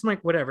together. Because I'm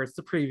like, whatever, it's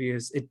the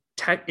previews. It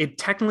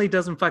technically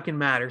doesn't fucking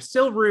matter.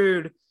 Still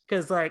rude.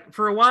 Because like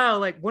for a while,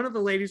 like one of the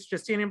ladies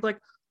just standing up like,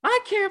 I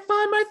can't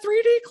find my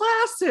 3D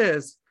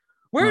glasses.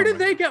 Where did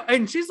they go?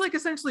 And she's like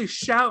essentially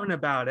shouting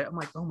about it. I'm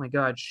like, oh my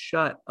God,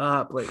 shut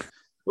up. Like,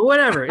 but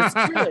whatever. It's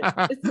trailers.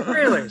 It's the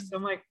trailers. So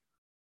I'm like,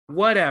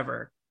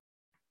 whatever.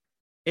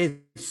 As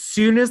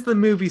soon as the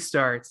movie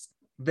starts,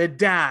 the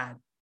dad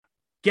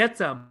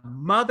gets a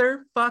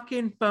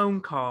motherfucking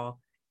phone call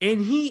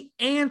and he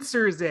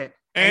answers it.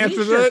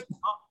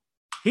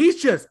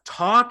 He's just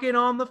talking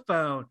on the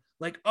phone.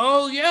 Like,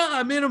 oh yeah,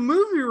 I'm in a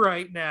movie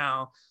right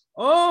now.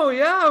 Oh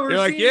yeah. You're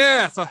like,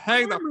 yeah, so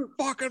hang the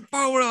fucking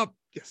phone up,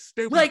 you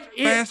stupid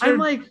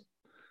bastard.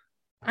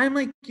 I'm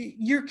like,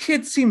 your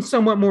kid seems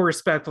somewhat more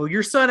respectful.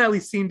 Your son at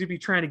least seemed to be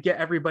trying to get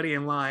everybody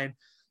in line,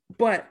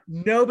 but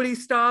nobody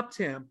stopped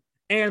him.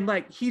 And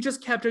like, he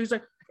just kept, he's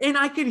like, and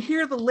I could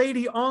hear the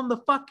lady on the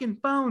fucking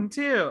phone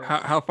too.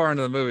 How far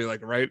into the movie?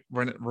 Like right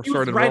when it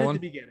started right rolling?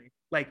 At the beginning.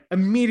 Like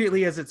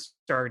immediately as it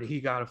started, he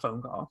got a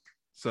phone call.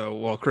 So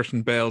while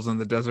Christian Bale's in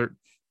the desert.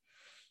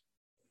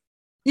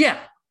 Yeah.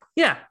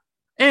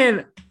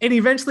 And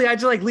eventually I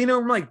just like lean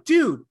over, I'm like,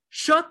 dude,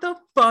 shut the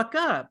fuck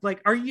up.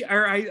 Like,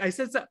 I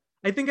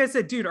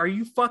said, dude, are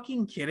you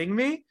fucking kidding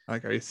me?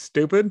 Like, are you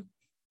stupid?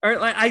 Or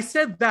like I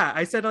said that.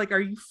 I said, like, are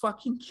you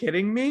fucking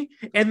kidding me?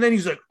 And then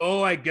he's like,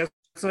 oh, I guess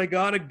I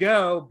gotta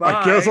go. Bye.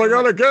 I guess I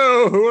gotta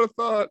go. Who would have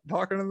thought?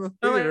 Talking in the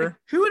theater. Like,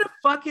 who would have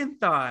fucking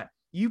thought?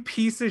 You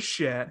piece of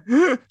shit.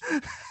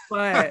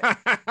 But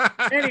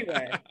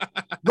anyway,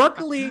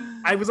 luckily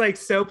I was like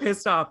so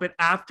pissed off. But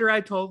after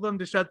I told them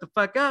to shut the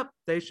fuck up,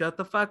 they shut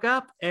the fuck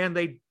up and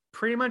they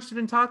pretty much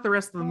didn't talk the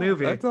rest of the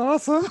movie. That's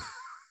awesome.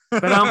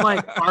 But I'm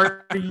like,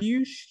 are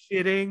you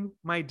shitting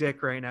my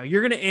dick right now?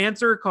 You're gonna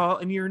answer a call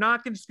and you're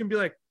not just gonna be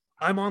like,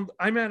 I'm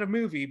at a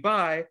movie,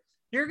 bye.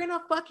 You're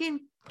gonna fucking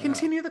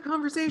continue the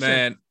conversation,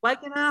 man,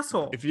 like an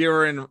asshole. If you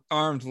were in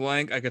arm's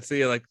length, I could see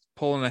you like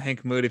pulling a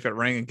Hank Moody if it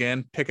rang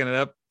again, picking it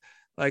up,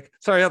 like,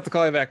 sorry, I have to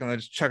call you back, and then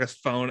just chuck his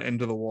phone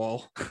into the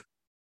wall.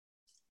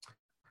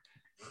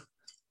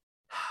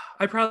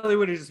 I probably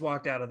would have just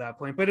walked out at that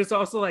point, but it's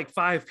also like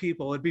 5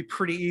 people. It'd be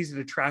pretty easy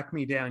to track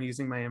me down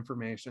using my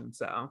information.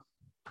 So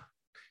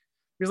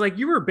He was like,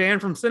 you were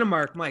banned from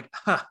Cinemark. I'm like,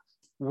 huh,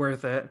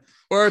 worth it.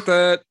 Worth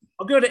it.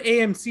 I'll go to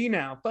AMC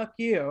now. Fuck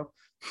you.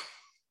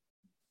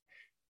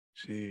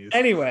 Jeez.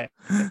 Anyway,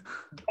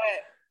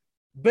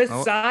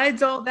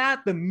 besides all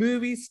that, the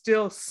movie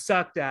still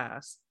sucked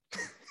ass.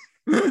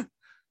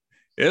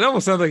 It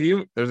almost sounds like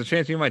there's a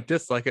chance you might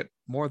dislike it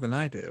more than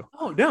I do.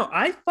 Oh no,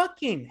 I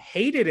fucking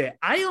hated it.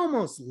 I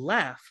almost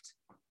left.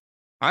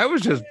 I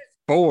was just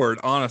bored,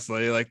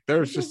 honestly. Like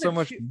there's just so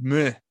much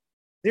meh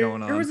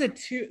going on.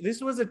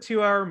 This was a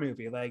 2-hour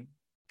movie, like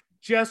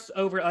just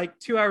over like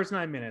 2 hours,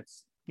 9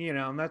 minutes,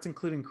 and that's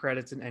including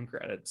credits and end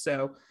credits.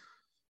 So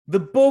the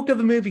bulk of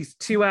the movie's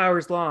 2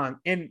 hours long,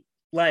 and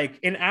like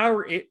an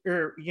hour,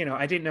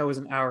 I didn't know it was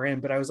an hour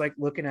in, but I was like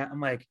I'm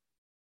like,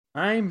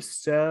 I'm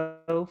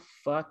so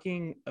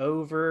fucking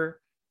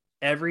over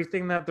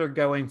everything that they're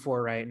going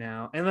for right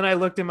now. And then I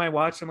looked at my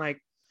watch. I'm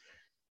like,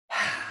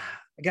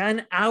 I got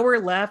an hour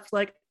left.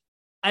 Like,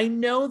 I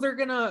know they're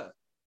gonna,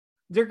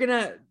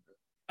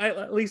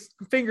 at least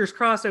fingers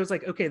crossed. I was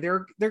like, okay,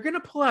 they're gonna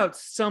pull out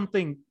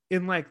something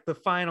in like the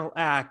final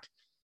act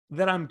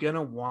that I'm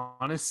gonna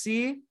want to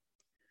see.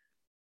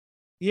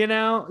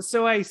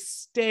 So I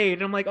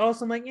stayed. I'm like,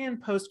 also, I'm like, in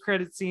post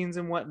credit scenes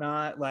and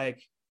whatnot,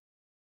 like.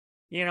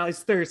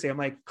 It's Thursday. I'm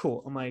like,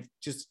 cool. I'm like,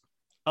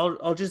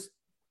 I'll just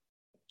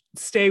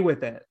stay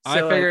with it.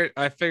 So,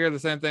 I figured the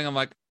same thing. I'm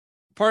like,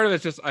 part of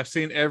it's just I've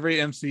seen every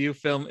MCU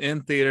film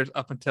in theaters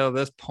up until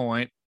this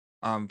point.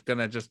 I'm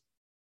gonna just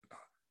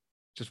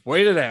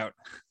wait it out.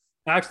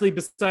 Actually,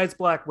 besides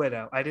Black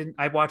Widow,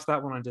 I watched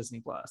that one on Disney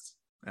Plus.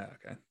 Yeah,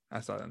 okay.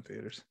 I saw it in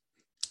theaters.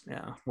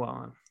 Yeah,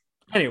 well,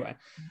 anyway,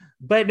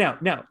 but no,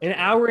 an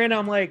hour in,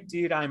 I'm like,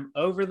 dude, I'm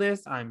over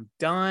this. I'm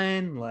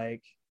done.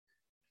 Like.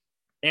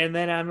 And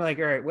then I'm like,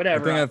 all right,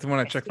 whatever. I think that's when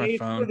I checked my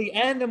phone. To the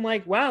end, I'm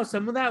like, wow,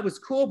 some of that was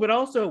cool, but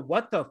also,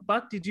 what the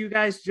fuck did you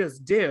guys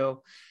just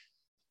do?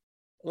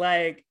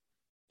 Like,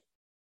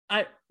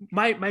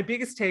 my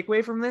biggest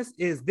takeaway from this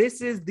is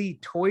the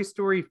Toy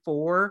Story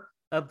 4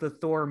 of the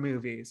Thor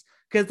movies,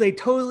 because they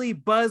totally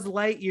Buzz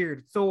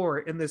Lightyear Thor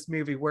in this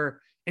movie.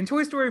 Where in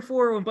Toy Story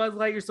 4, when Buzz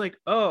Lightyear's like,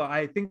 oh,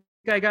 I think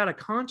I got a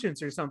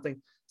conscience or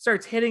something,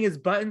 starts hitting his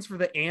buttons for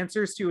the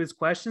answers to his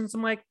questions.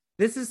 I'm like,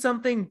 this is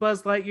something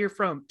Buzz Lightyear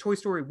from Toy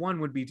Story 1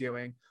 would be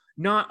doing,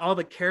 not all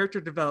the character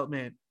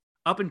development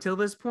up until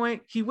this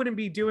point. He wouldn't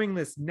be doing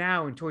this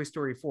now in Toy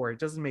Story 4. It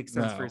doesn't make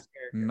sense for his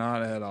character.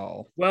 Not at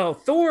all. Well,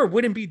 Thor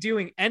wouldn't be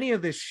doing any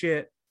of this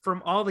shit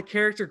from all the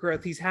character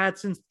growth he's had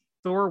since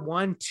Thor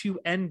 1 to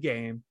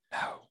Endgame.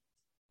 No.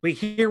 But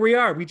here we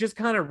are. We just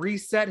kind of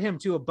reset him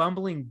to a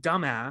bumbling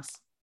dumbass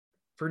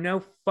for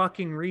no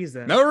fucking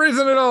reason. No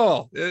reason at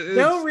all.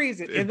 No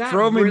reason. It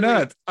drove me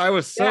nuts. I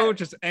was so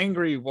just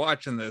angry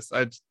watching this.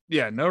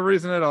 No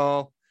reason at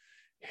all.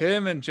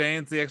 Him and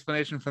Jane's the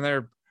explanation for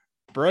their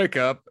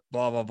breakup,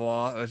 blah, blah,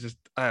 blah. It was just,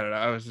 I don't know.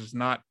 I was just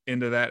not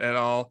into that at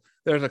all.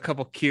 There's a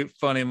couple cute,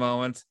 funny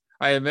moments.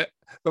 I admit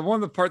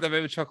the part that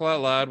made me chuckle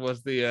out loud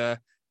was the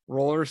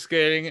roller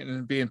skating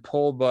and being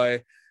pulled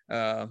by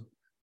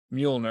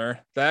Mjolnir.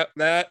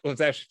 That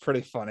was actually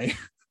pretty funny.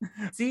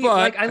 See,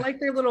 like I like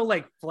their little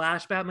like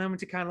flashback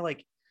moment to kind of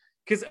like,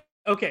 because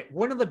okay,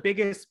 one of the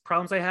biggest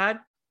problems I had,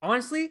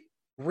 honestly,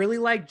 really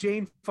like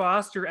Jane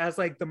Foster as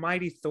like the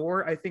Mighty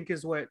Thor, I think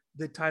is what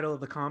the title of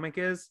the comic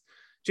is.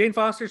 Jane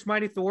Foster's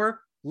Mighty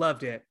Thor,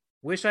 loved it.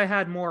 Wish I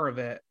had more of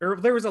it, or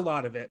there was a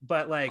lot of it,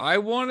 but like I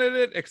wanted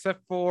it,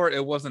 except for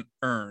it wasn't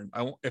earned.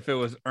 If it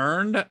was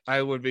earned,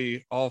 I would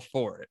be all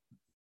for it.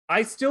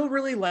 I still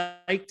really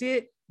liked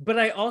it, but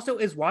I also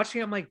is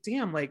watching. I'm like,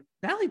 damn, like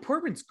Natalie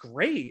Portman's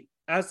great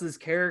as this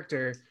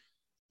character,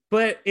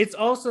 but it's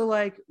also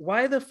like,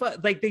 why the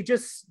fuck? Like they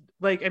just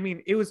like, I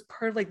mean, it was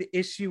part of like the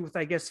issue with,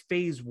 I guess,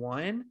 phase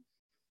 1.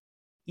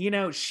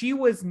 She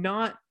was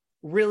not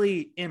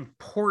really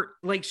important.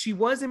 Like she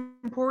was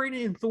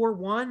important in Thor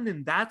 1,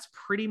 and that's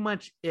pretty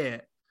much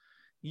it.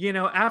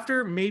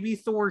 After maybe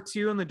Thor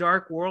 2 in the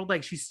Dark World,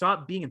 like she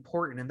stopped being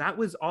important, and that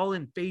was all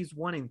in phase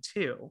 1 and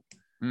 2.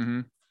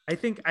 Mm-hmm. I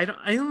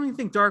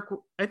think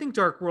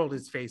Dark World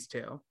is phase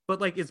 2,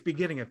 but like it's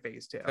beginning of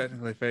phase 2.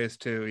 Technically phase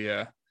 2,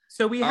 yeah.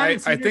 So we I haven't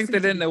seen her think they since the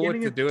didn't know what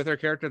beginning to of- do with her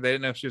character. They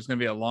didn't know if she was going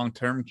to be a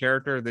long-term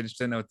character. They just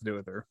didn't know what to do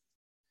with her.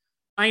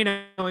 I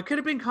know it could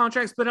have been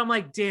contracts, but I'm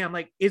like, damn,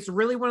 like it's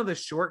really one of the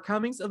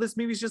shortcomings of this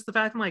movie is just the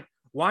fact I'm like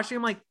watching.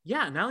 I'm like,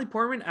 yeah, Natalie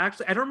Portman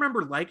actually, I don't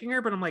remember liking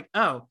her, but I'm like,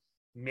 oh,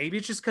 maybe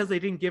it's just because they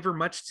didn't give her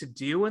much to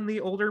do in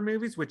the older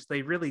movies, which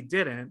they really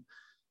didn't.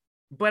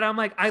 But I'm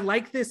like, I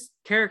like this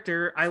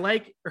character. I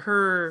like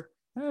her.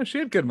 She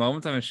had good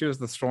moments. I mean, she was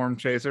the storm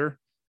chaser.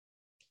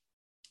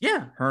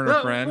 Yeah, her and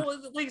her friend.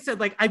 Well, like I said,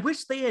 like I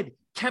wish they had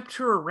kept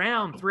her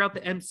around throughout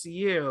the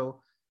MCU.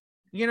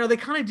 They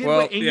kind of did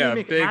what Amy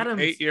McAdams.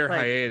 Big 8-year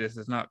hiatus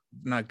is not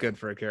good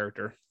for a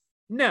character.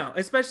 No,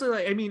 especially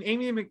like, I mean,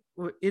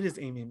 it is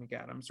Amy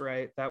McAdams,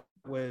 right? That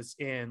was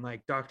in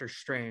like Doctor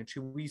Strange.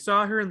 We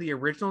saw her in the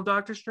original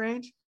Doctor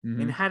Strange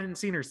and hadn't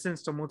seen her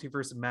since the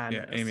Multiverse of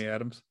Madness. Yeah, Amy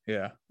Adams.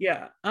 Yeah.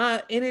 Yeah.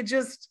 And it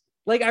just,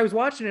 like I was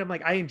watching it, I'm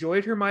like, I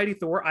enjoyed her Mighty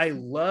Thor. I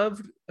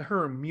loved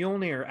her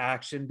Mjolnir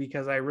action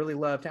because I really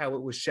loved how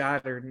it was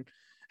shattered and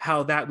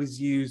how that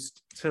was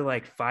used to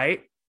like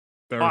fight.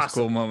 There was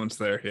Awesome. cool moments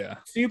there. Yeah.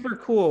 Super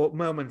cool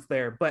moments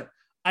there. But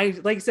I,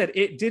 like I said,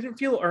 it didn't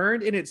feel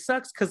earned, and it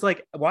sucks because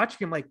like watching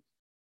him, like,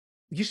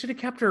 you should have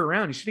kept her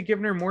around. You should have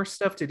given her more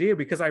stuff to do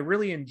because I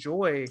really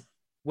enjoy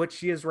what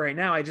she is right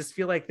now. I just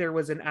feel like there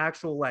was an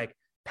actual like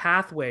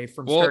pathway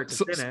from Well, start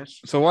to finish.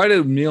 so why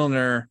did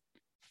Mjolnir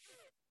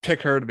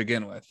pick her to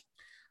begin with?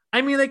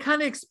 I mean, they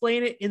kind of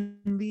explain it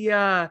in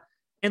the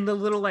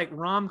little like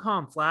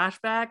rom-com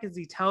flashback as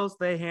he tells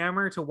the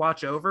Hammer to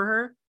watch over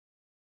her.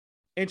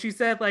 And she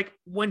said, like,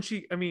 when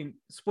she, I mean,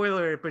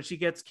 spoiler alert, but she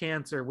gets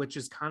cancer, which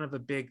is kind of a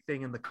big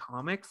thing in the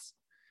comics.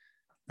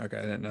 Okay,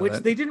 I didn't know Which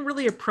that. they didn't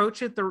really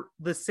approach it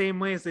the same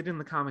way as they did in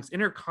the comics. In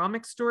her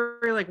comic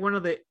story, like one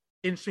of the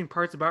interesting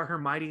parts about her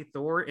Mighty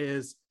Thor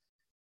is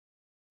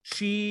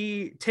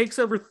she takes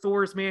over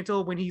Thor's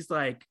mantle when he's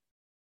like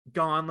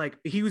gone. Like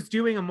he was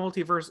doing a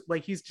multiverse,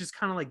 like he's just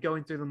kind of like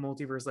going through the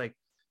multiverse, like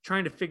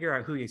trying to figure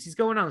out who he is. He's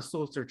going on a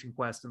soul searching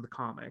quest in the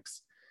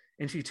comics,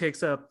 and she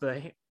takes up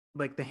the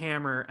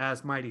hammer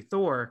as Mighty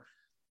Thor.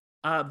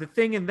 The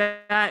thing in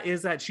that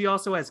is that she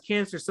also has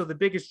cancer. So the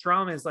biggest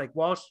drama is like,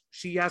 while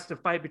she has to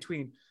fight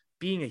between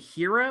being a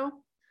hero,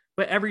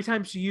 but every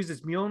time she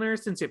uses Mjolnir,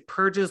 since it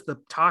purges the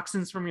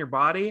toxins from your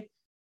body,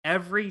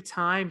 every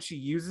time she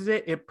uses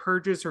it, it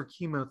purges her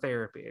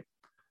chemotherapy,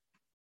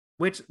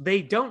 which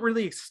they don't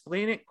really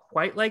explain it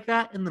quite like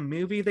that in the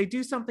movie. They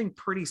do something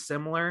pretty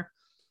similar.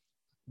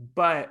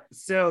 But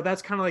so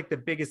that's kind of like the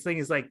biggest thing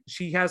is like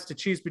she has to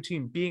choose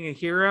between being a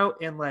hero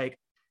and like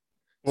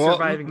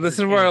surviving. This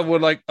is where I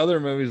would like other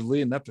movies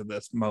leading up to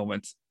this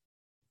moment.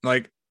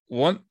 Like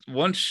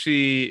once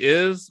she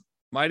is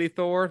Mighty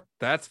Thor,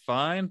 that's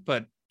fine,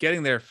 but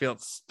getting there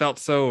felt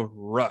so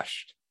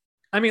rushed.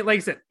 I mean, like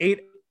I said,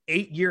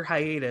 8-year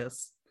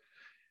hiatus.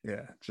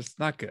 Yeah, just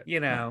not good.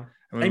 You know,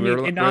 I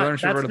mean,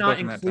 that's not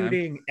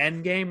including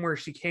Endgame, where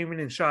she came in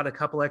and shot a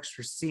couple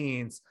extra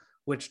scenes,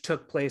 which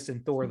took place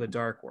in Thor: The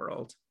Dark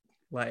World.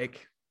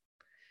 Like,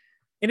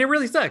 and it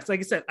really sucks.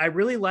 Like I said, I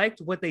really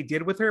liked what they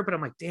did with her, but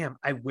I'm like, damn,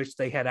 I wish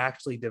they had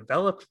actually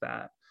developed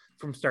that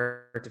from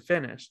start to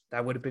finish.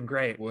 That would have been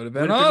great. Would have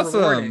been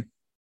awesome.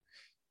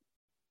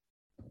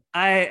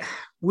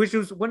 Which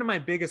was one of my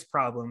biggest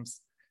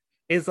problems,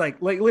 is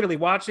like literally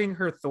watching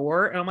her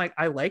Thor, and I'm like,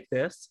 I like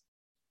this.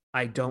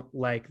 I don't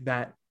like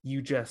that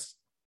you just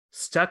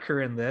stuck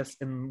her in this,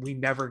 and we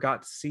never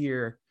got to see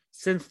her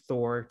since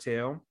Thor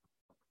 2.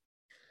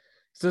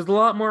 So there's a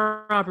lot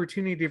more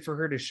opportunity for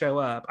her to show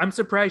up. I'm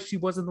surprised she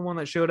wasn't the one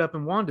that showed up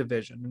in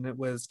WandaVision, and it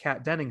was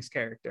Kat Dennings'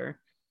 character.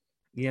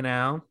 You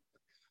know,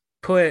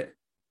 put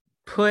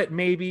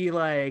maybe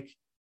like,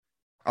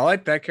 I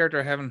like that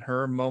character having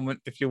her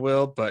moment, if you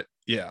will, but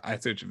yeah, I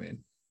see what you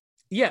mean.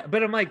 Yeah,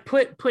 but I'm like,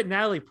 put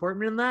Natalie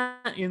Portman in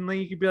that, and then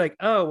you could be like,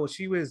 oh, well,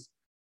 she was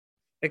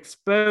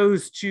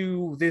exposed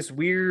to this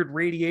weird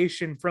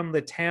radiation from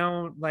the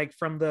town, like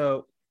from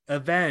the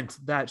event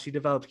that she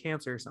developed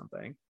cancer or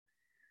something.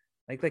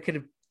 Like that could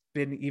have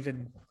been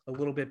even a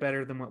little bit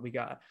better than what we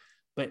got.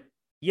 But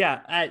yeah,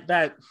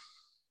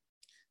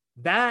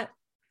 that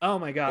oh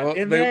my god. Well,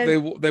 and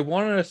they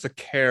wanted us to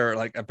care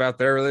like about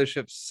their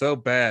relationship so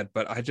bad,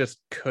 but I just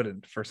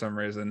couldn't for some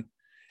reason.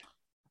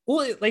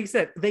 Well, like I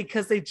said, they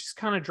just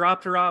kind of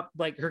dropped her off,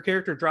 like her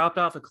character dropped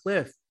off a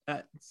cliff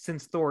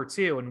since Thor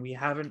 2, and we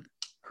haven't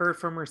heard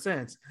from her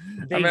since.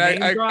 I mean,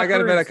 I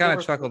gotta admit, I kind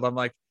of chuckled. I'm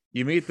like,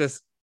 you meet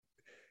this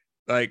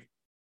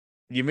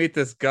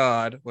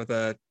god with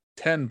a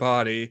 10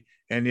 body,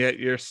 and yet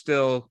you're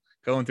still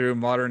going through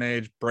modern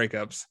age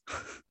breakups.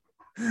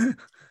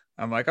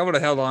 I'm like, I would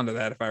have held on to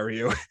that if I were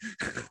you.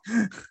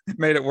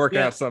 Made it work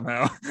out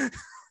somehow.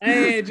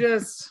 Hey,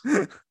 just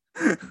like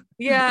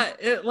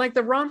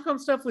the rom-com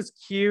stuff was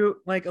cute,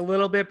 like a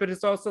little bit, but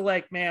it's also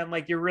like, man,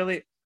 like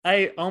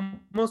I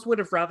almost would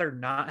have rather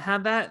not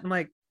have that. And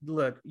like,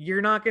 look,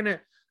 you're not gonna,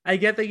 I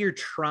get that you're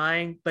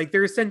trying, like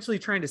they're essentially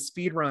trying to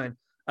speed run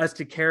us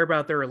to care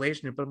about their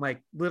relationship, but I'm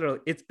like, literally,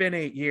 it's been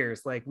 8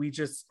 years. Like we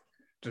just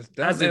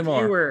as a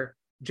viewer,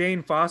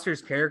 Jane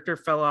Foster's character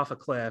fell off a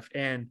cliff,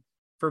 and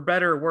for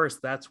better or worse,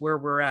 that's where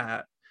we're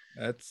at.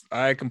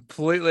 I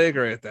completely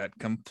agree with that.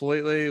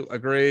 Completely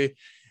agree.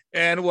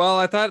 And while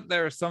I thought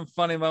there were some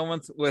funny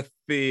moments with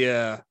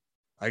the,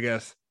 I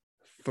guess,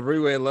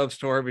 3-way love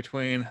story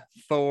between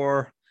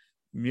Thor,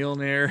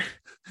 Mjolnir,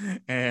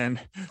 and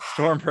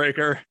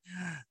Stormbreaker,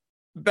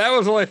 that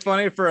was only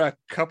funny for a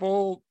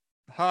couple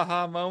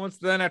haha moments.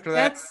 Then after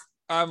that,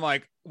 I'm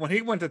like, when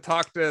he went to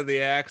talk to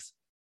the axe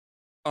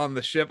on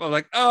the ship, I'm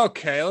like,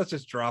 okay, let's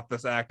just drop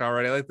this act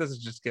already. Like, this is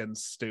just getting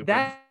stupid.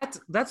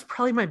 That's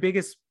probably my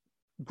biggest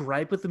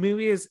gripe with the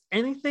movie, is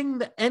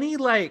any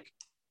like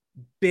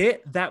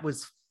bit that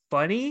was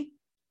funny,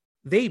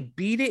 they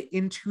beat it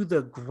into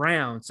the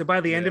ground. So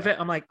by the end of it,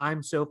 I'm like,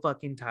 I'm so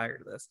fucking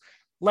tired of this.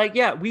 Like,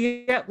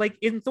 we got like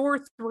in Thor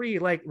 3,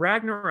 like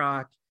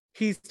Ragnarok,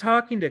 he's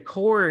talking to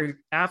Korg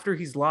after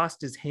he's lost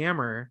his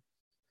hammer,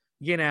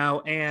 you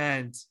know,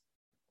 and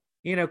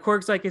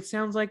Korg's like, it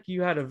sounds like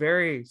you had a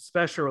very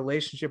special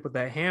relationship with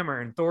that hammer.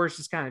 And Thor's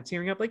just kind of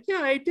tearing up, like,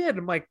 yeah, I did.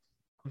 I'm like,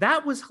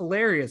 that was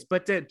hilarious.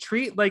 But to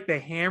treat like the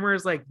hammer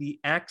as like the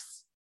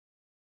ex,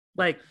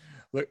 like,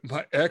 Like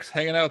my ex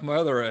hanging out with my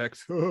other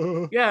ex.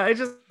 yeah, it's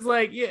just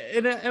like, yeah.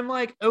 And I'm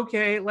like,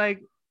 okay,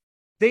 like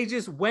they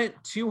just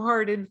went too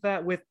hard into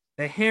that with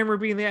the hammer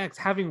being the ex,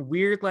 having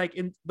weird, like,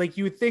 in like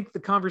you would think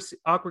the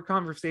awkward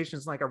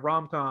conversations like a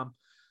rom-com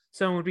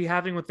someone would be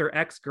having with their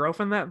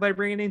ex-girlfriend that by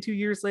bringing in 2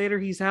 years later,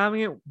 he's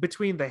having it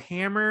between the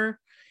hammer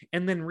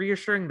and then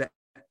reassuring the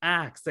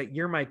axe that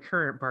you're my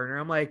current partner.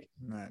 I'm like,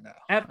 I know.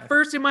 at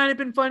first it might have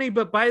been funny,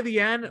 but by the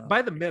end,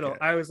 by the middle, okay.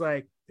 I was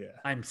like, Yeah.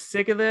 I'm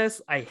sick of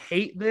this. I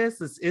hate this.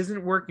 This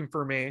isn't working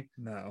for me.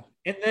 No.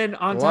 And then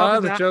on A top lot of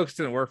of the that, jokes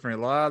didn't work for me. A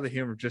lot of the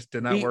humor just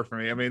did not The- work for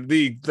me. I mean,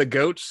 the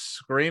goats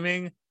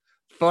screaming,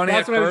 funny at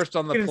that's what I was first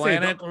on the gonna say,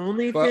 planet, the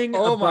only but thing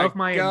oh above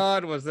my my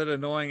god, was it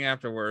annoying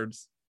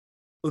afterwards?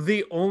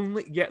 the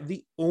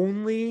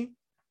only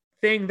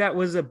thing that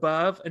was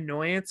above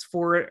annoyance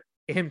for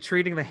him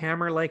treating the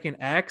hammer like an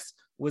ex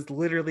was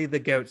literally the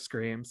goat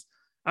screams.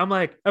 I'm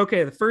like,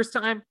 okay, the first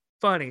time,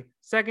 funny.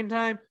 Second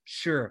time,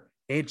 sure.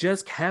 It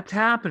just kept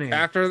happening.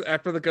 After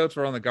the goats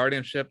were on the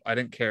guardianship, I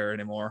didn't care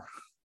anymore.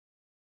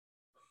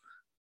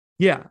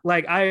 Yeah,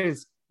 like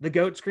the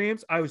goat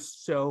screams, I was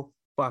so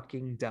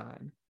fucking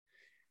done.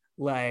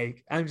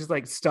 Like, I'm just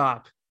like,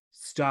 stop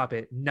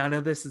it. None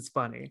of this is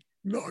funny.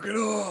 Knock it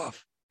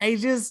off. I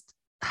just,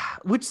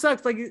 which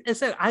sucks. Like I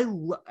said, I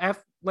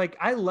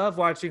love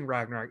watching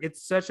Ragnarok.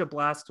 It's such a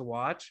blast to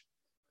watch.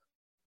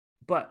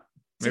 But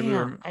Maybe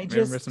damn,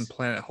 we're missing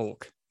Planet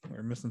Hulk.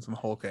 We're missing some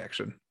Hulk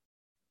action.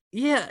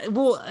 Yeah,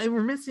 well,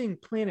 we're missing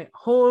Planet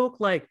Hulk.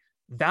 Like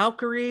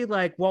Valkyrie,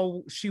 like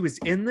while she was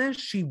in this,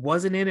 she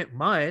wasn't in it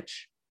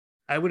much.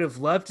 I would have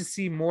loved to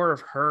see more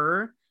of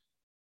her.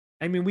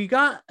 I mean, we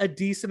got a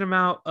decent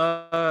amount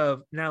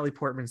of Natalie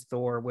Portman's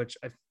Thor, which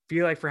I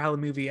feel like for how the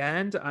movie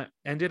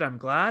ended, I'm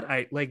glad.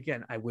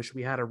 I wish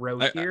we had a row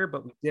here,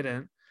 but we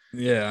didn't.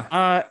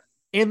 Yeah.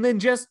 And then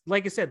just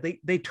like I said,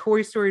 they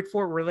Toy Story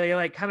 4 where they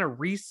like kind of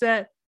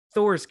reset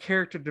Thor's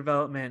character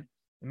development,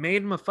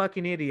 made him a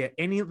fucking idiot,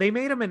 and they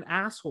made him an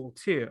asshole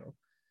too.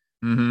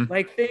 Mm-hmm.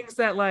 Like things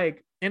that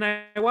like, and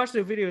I watched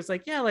the video. It's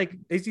like, yeah, like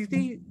as you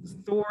think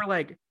Thor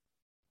like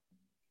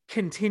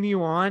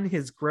continue on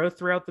his growth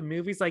throughout the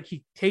movies, like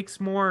he takes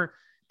more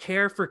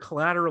care for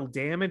collateral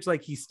damage.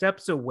 Like he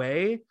steps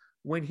away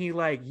when he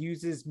like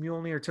uses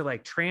Mjolnir to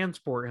like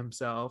transport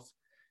himself,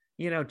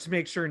 to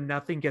make sure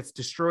nothing gets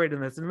destroyed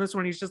in this. And this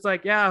one, he's just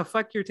like, yeah,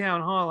 fuck your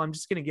town hall. I'm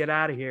just going to get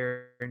out of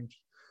here and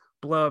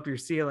blow up your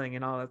ceiling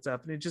and all that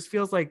stuff. And it just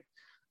feels like,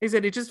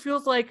 it just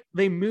feels like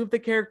they moved the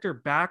character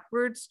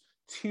backwards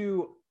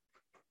to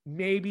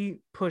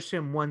maybe push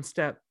him one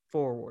step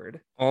forward.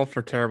 All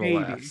for terrible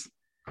Maybe. laughs.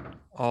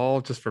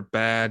 All just for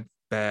bad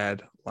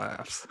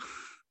laughs.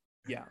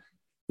 Yeah.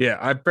 Yeah,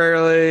 I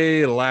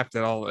barely laughed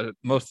at all.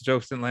 Most of the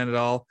jokes didn't land at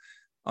all.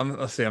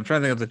 Let's see. I'm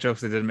trying to think of the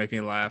jokes that didn't make me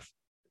laugh.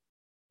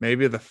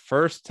 Maybe the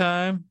first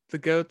time the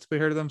goats, we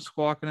heard them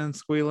squawking and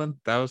squealing.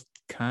 That was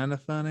kind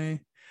of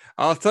funny.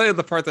 I'll tell you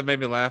the part that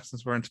made me laugh,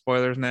 since we're in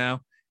spoilers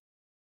now,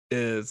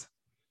 is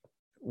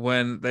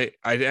when I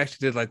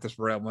actually did like this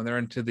realm, when they're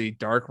into the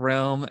dark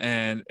realm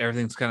and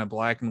everything's kind of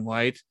black and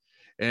white,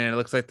 and it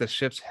looks like the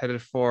ship's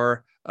headed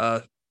for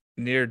a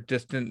near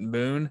distant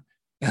moon,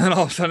 and then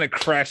all of a sudden it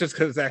crashes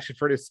because it's actually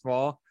pretty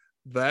small.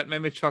 That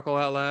made me chuckle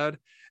out loud.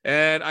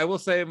 And I will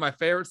say my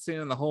favorite scene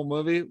in the whole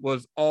movie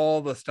was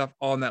all the stuff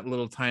on that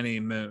little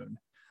tiny moon.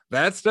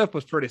 That stuff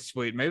was pretty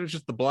sweet. Maybe it's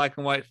just the black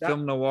and white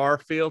film noir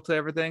feel to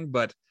everything,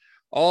 but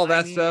all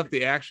that stuff,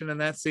 the action in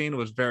that scene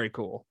was very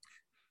cool.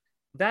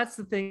 That's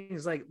the thing,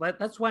 is like,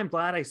 that's why I'm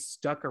glad I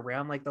stuck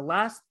around. Like the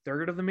last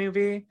third of the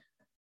movie,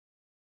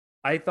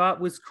 I thought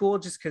was cool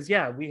just because,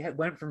 yeah, we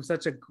went from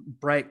such a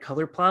bright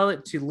color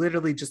palette to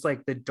literally just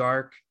like the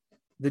dark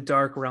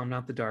realm,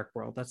 not the dark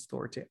world. That's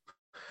Thor too.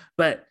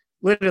 But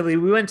literally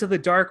we went to the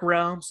dark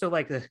realm. So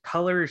like the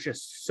color is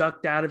just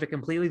sucked out of it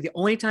completely. The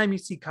only time you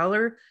see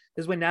color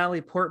is when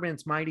Natalie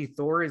Portman's Mighty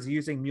Thor is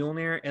using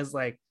Mjolnir as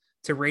like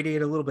to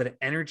radiate a little bit of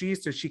energy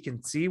so she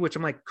can see, which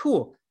I'm like,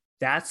 cool.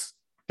 That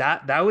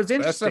was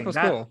interesting. That stuff was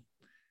cool.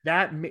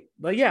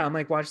 But yeah, I'm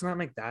like watching that. I'm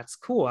like, that's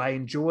cool. I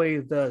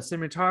enjoy the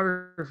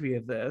cinematography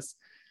of this,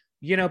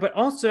 but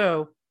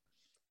also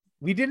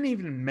we didn't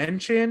even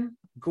mention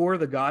Gore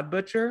the God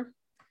Butcher,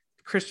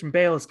 Christian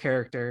Bale's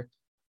character,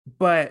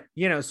 but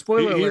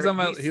spoiler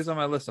alert, he's on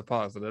my list of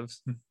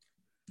positives.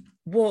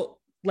 Well,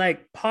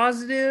 like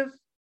positive,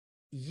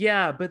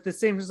 yeah, but the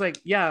same is like,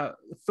 yeah,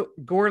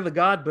 Gore the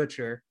God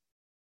Butcher.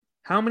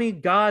 How many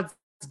gods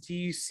do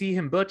you see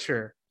him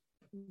butcher?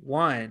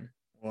 One.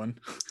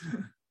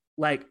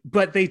 Like,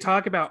 but they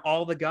talk about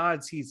all the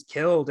gods he's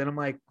killed, and I'm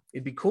like,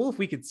 it'd be cool if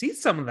we could see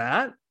some of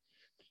that.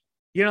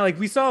 Like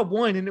we saw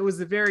one, and it was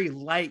a very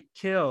light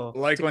kill.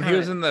 Like when he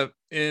was in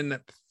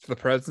the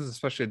presence,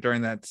 especially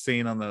during that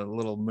scene on the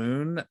little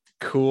moon.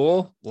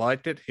 Cool,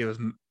 liked it. He was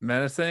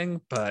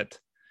menacing, but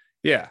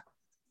yeah,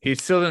 he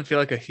still didn't feel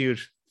like a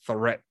huge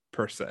threat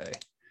per se.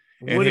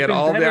 And Would he have had been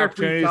all the better if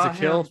we opportunities saw to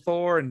kill him.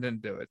 Thor and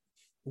didn't do it.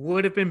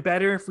 Would have been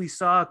better if we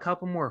saw a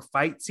couple more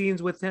fight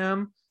scenes with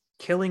him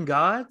killing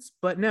gods,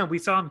 but no, we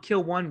saw him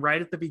kill one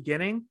right at the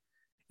beginning,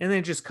 and then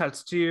it just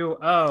cuts to,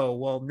 oh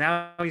well,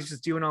 now he's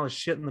just doing all his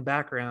shit in the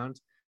background,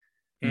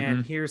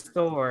 and here's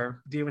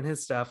Thor doing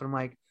his stuff. And I'm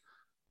like,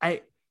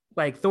 I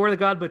like Thor the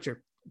God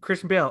Butcher,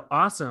 Christian Bale,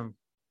 awesome.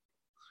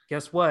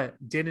 Guess what?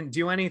 Didn't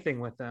do anything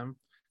with them.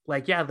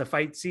 Like, yeah, the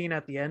fight scene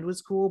at the end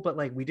was cool, but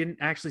like we didn't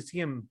actually see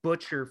him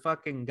butcher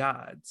fucking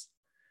gods.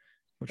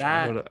 Which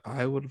That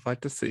I would have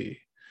liked to see.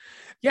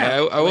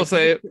 yeah, I will like,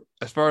 say,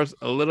 as far as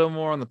a little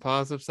more on the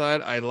positive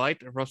side, I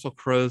liked Russell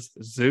Crowe's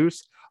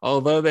Zeus.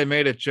 Although they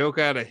made a joke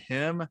out of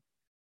him,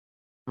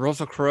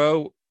 Russell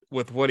Crowe,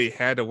 with what he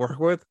had to work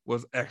with,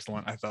 was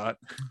excellent, I thought.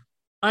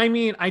 I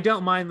mean, I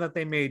don't mind that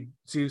they made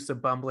Zeus a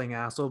bumbling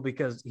asshole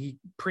because he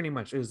pretty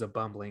much is a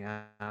bumbling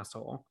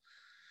asshole.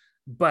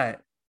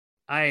 But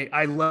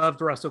I loved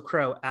Russell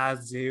Crowe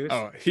as Zeus.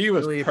 Oh, he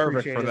was Really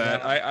perfect for appreciated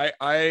that. that.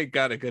 I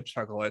got a good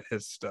chuckle at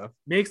his stuff.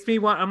 Makes me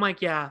want. I'm like,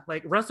 yeah,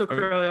 like Russell I mean-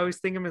 Crowe. I always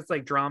think of him as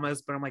like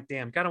dramas, but I'm like,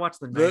 damn, gotta watch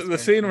the The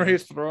nice scene where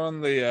guys. he's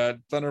throwing the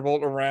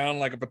Thunderbolt around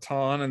like a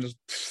baton and just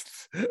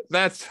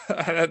that's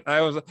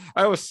I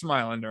was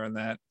smiling during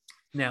that.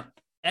 Now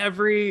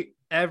every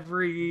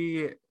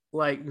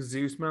like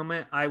Zeus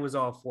moment, I was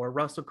all for.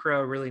 Russell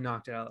Crowe really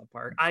knocked it out of the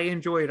park. I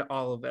enjoyed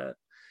all of it,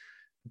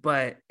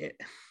 but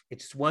it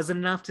just wasn't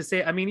enough to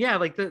say. I mean, yeah,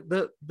 like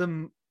the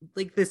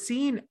like the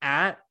scene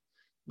at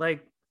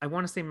like I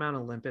want to say Mount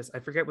Olympus. I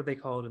forget what they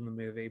call it in the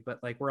movie, but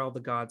like where all the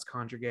gods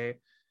conjugate.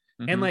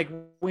 And Mhm. like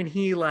when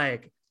he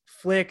like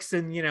flicks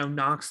and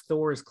knocks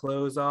Thor's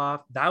clothes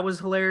off, that was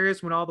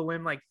hilarious. When all the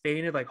women like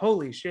fainted, like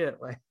holy shit,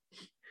 like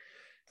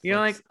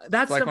like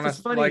that like stuff when was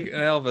I funny. like in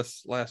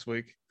Elvis last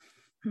week.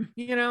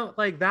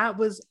 Like that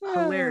was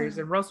hilarious.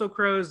 And Russell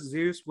Crowe's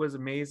Zeus was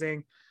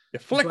amazing. You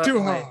flick But, too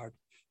like, hard.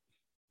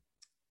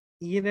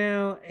 And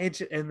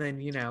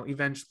then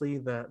eventually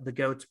the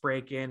goats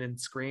break in and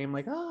scream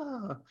like,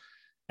 oh,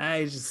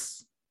 I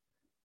just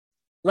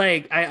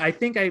like I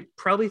think I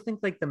probably think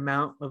like the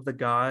Mount of the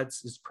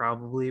Gods is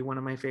probably one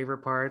of my favorite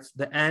parts.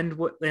 The end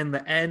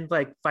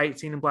like fight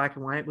scene in black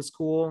and white was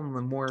cool, and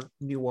the more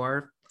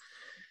noir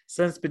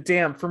sense. But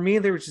damn, for me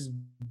there was just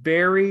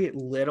very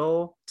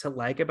little to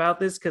like about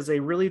this because they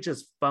really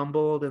just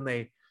fumbled and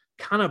they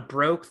kind of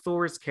broke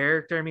Thor's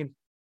character. I mean,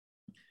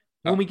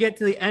 when we get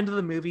to the end of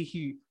the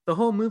movie, the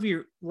whole movie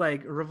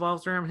like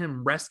revolves around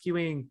him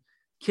rescuing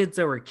kids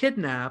that were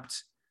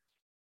kidnapped.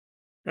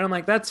 And I'm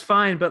like, that's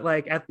fine, but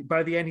like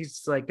by the end, he's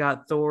just like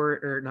got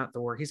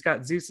he's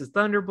got Zeus's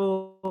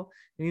Thunderbolt,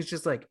 and he's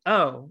just like,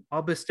 oh,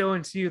 I'll bestow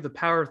into you the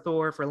power of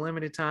Thor for a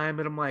limited time.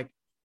 And I'm like,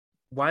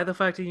 why the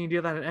fuck didn't you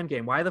do that in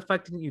Endgame? Why the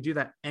fuck didn't you do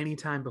that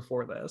anytime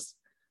before this?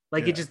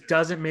 Like, Yeah. it just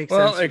doesn't make Well,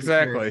 sense. to the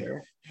exactly.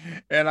 character.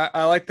 And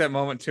I like that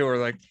moment too, where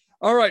like,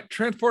 all right,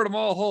 transport them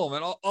all home,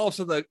 and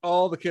also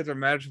all the kids are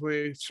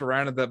magically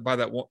surrounding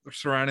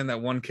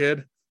that one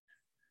kid,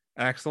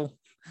 Axel.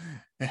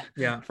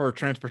 Yeah. For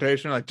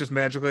transportation, like just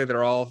magically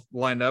they're all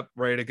lined up,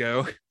 ready to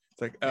go.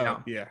 It's like,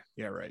 oh yeah,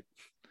 right.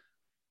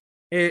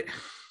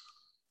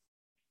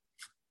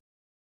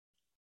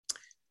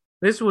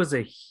 This was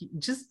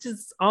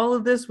just all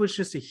of this was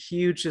just a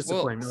huge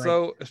disappointment. Well,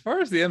 so as far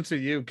as the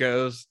MCU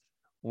goes,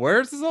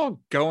 where's this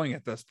all going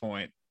at this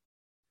point?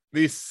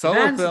 These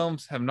solo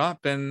films have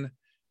not been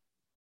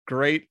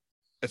great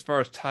as far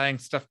as tying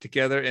stuff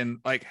together and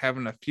like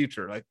having a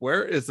future. Like,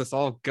 where is this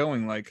all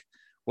going? Like,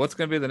 what's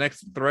going to be the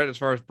next threat as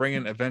far as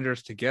bringing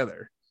Avengers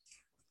together?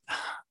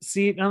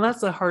 See, now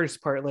that's the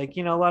hardest part. Like,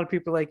 a lot of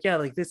people are like, yeah,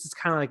 like this is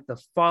kind of like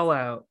the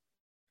Fallout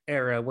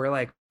era where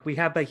like we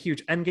had that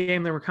huge end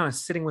game, then we're kind of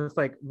sitting with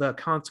like the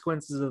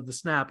consequences of the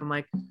snap. I'm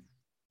like,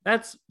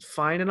 that's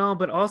fine and all,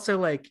 but also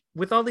like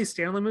with all these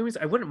standalone movies,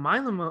 I wouldn't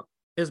mind them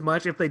as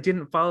much if they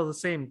didn't follow the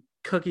same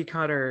cookie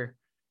cutter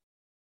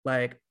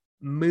like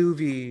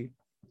movie,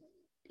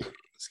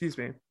 excuse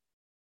me,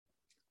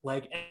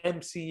 like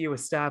MCU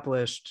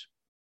established.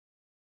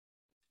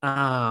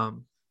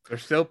 They're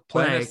still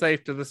playing it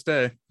safe to this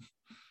day.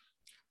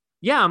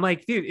 Yeah, I'm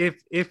like, dude,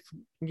 if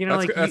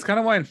that's kind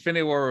of why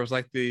Infinity War was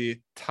like the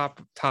top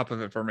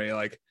of it for me,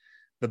 like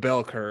the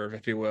bell curve,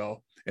 if you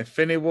will.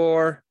 Infinity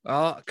War,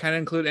 I'll kind of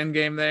include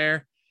Endgame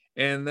there,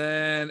 and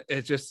then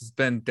it just has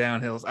been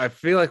downhill. I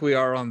feel like we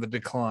are on the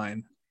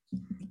decline.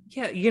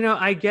 Yeah,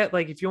 I get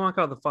like if you want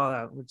to call it the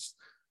Fallout, which is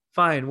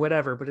fine,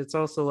 whatever, but it's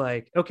also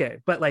like, okay,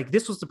 but like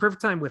this was the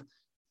perfect time with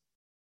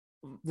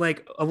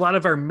like a lot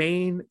of our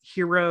main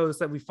heroes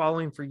that we've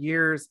following for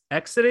years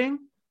exiting.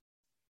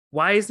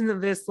 Why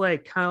isn't this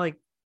like kind of like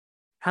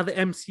how the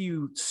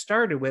MCU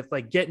started with,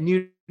 like get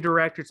new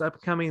directors up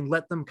and coming,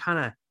 let them kind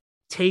of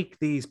take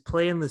these,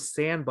 play in the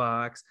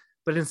sandbox,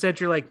 but instead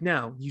you're like,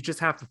 no, you just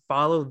have to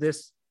follow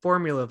this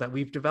formula that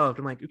we've developed.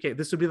 I'm like, okay,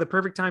 this would be the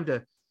perfect time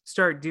to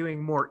start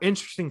doing more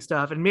interesting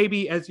stuff, and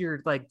maybe as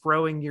you're like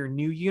growing your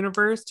new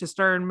universe to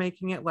start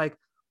making it like a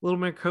little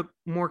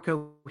more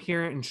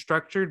coherent and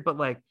structured. But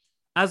like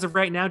as of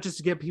right now, just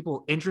to get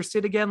people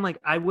interested again, like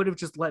I would have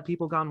just let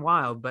people gone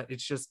wild, but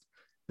it's just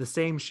The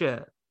same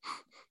shit.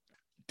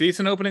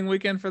 Decent opening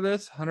weekend for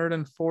this,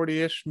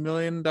 $140-ish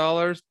million,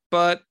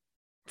 but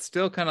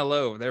still kind of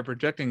low. They're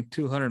projecting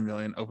 200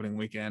 million opening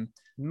weekend.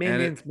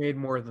 Minions made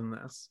more than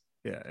this.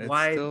 Yeah, it's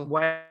Why still,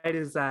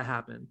 does that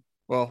happen?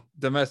 well,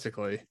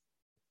 domestically,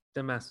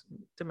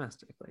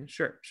 Domestically.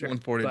 Sure.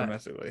 140 But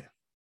domestically.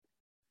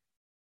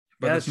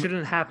 that this-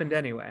 shouldn't have happened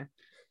anyway.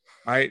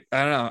 I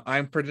don't know.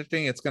 I'm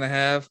predicting it's going to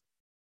have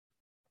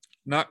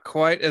not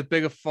quite as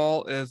big a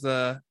fall as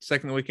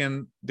second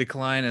weekend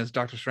decline as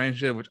Doctor Strange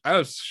did, which I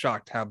was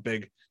shocked how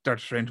big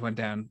Doctor Strange went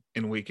down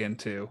in weekend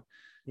 2.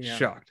 Yeah.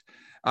 Shocked.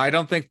 I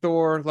don't think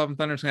Thor Love and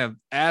Thunder is going to have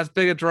as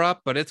big a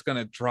drop, but it's going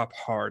to drop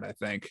hard, I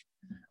think.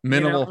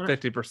 Minimal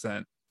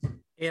 50%.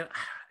 And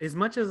as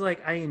much as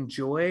like I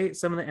enjoy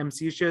some of the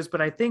MCU shows,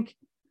 but I think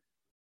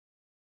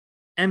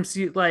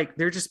MCU, like,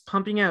 they're just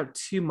pumping out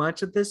too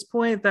much at this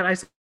point. That I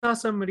saw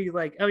somebody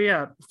like, oh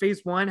yeah,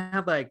 phase 1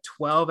 had like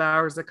 12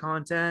 hours of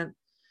content.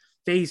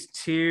 Phase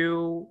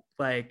 2,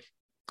 like,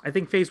 I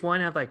think phase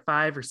 1 had like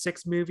 5 or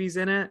 6 movies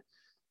in it.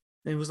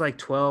 It was like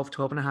 12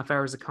 and a half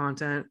hours of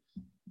content.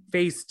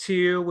 Phase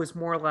 2 was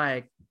more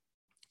like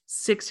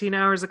 16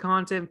 hours of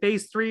content.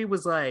 Phase 3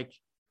 was like,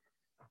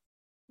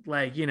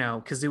 you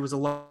know, because it was a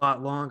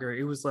lot longer.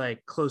 It was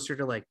like closer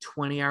to like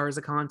 20 hours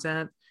of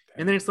content.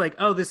 And then it's like,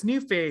 oh, this new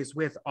phase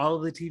with all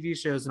of the TV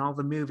shows and all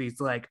the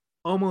movies, like,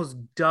 almost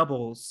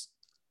doubles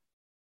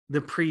the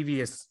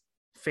previous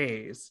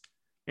phase.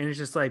 And it's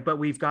just like, but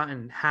we've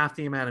gotten half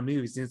the amount of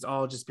movies and it's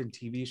all just been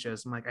TV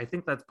shows. I'm like, I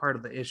think that's part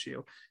of the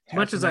issue. As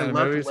much as I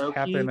love Loki,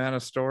 half the amount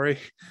of story.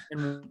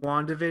 and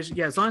WandaVision,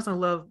 yeah, as long as I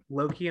love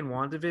Loki and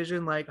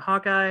WandaVision, like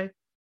Hawkeye,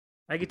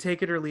 I could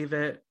take it or leave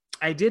it.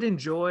 I did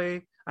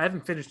enjoy, I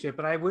haven't finished it,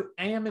 but I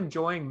am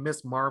enjoying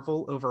Miss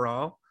Marvel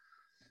overall.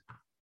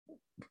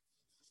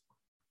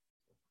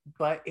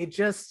 But it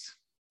just,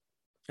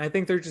 I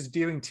think they're just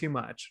doing too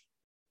much.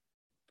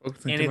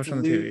 Focusing And too it's much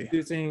on TV.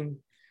 losing,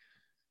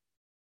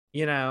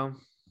 you know.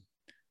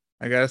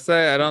 I gotta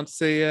say, I don't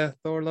see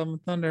Thor Love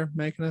and Thunder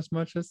making as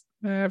much as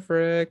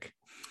Maverick.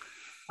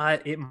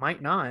 It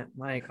might not,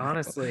 like,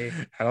 honestly.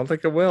 I don't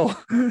think it will.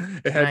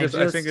 It had And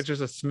I think it's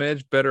just a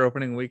smidge better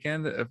opening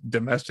weekend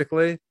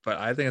domestically, but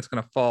I think it's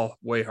going to fall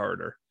way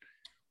harder.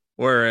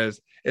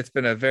 Whereas it's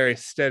been a very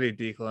steady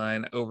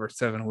decline over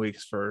 7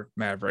 weeks for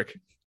Maverick.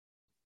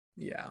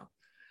 Yeah.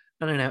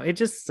 I don't know. It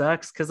just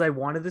sucks because I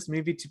wanted this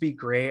movie to be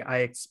great. I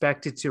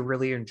expected to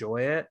really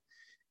enjoy it.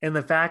 And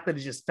the fact that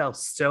it just fell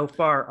so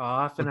far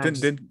off. And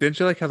Didn't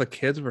you like how the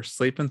kids were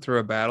sleeping through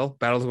a battle?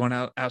 Battles going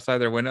outside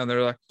their window and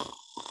they're like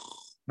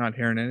not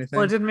hearing anything.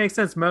 Well, it didn't make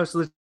sense. Most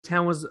of the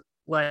town was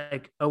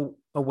like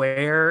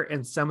aware,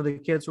 and some of the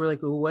kids were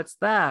like, "Ooh, what's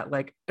that?"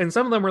 Like, and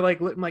some of them were like,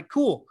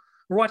 "Cool,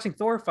 we're watching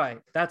Thor fight.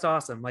 That's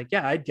awesome." Like,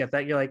 yeah, I'd get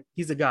that. You're like,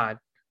 he's a god.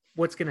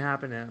 What's gonna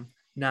happen to him?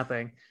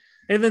 Nothing.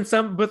 And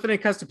then but then it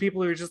comes to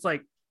people who are just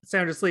like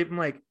sound asleep. I'm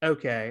like,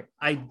 okay,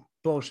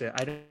 bullshit.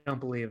 I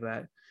don't believe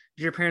that.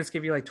 Did your parents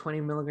give you like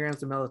 20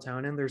 milligrams of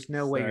melatonin? There's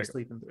no way you're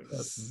sleeping through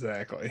this.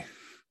 Exactly.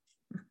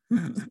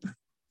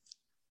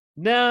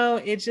 No,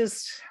 it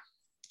just.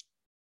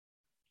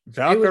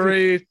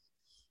 Valkyrie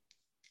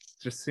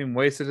just seemed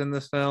wasted in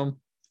this film.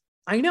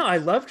 I know. I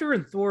loved her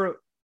in Thor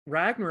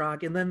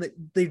Ragnarok, and then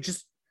they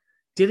just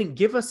didn't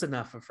give us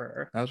enough of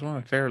her. That was one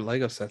of my favorite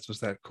Lego sets,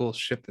 was that cool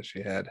ship that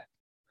she had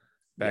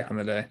back in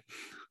the day.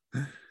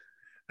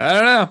 I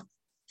don't know.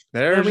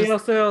 And we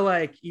also,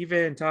 like,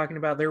 even talking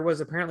about, there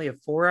was apparently a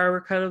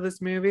 4-hour cut of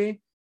this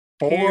movie.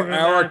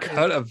 4-hour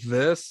cut of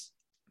this?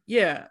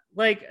 Yeah,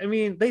 like, I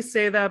mean, they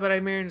say that, but I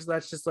mean,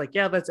 that's just like,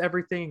 yeah, that's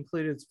everything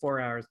included. It's 4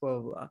 hours, blah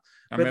blah blah.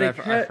 I've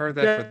heard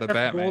that for the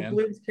Batman.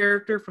 Goldblum's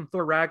character from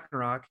Thor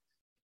Ragnarok,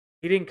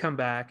 he didn't come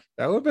back.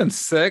 That would have been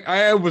sick.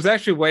 I was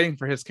actually waiting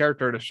for his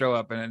character to show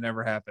up, and it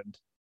never happened.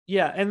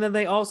 Yeah, and then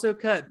they also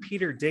cut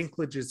Peter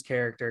Dinklage's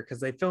character because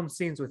they filmed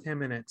scenes with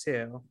him in it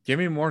too. Give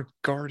me more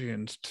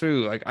Guardians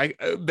too. Like,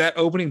 that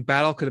opening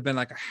battle could have been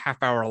like a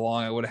half hour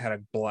long. I would have had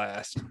a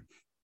blast.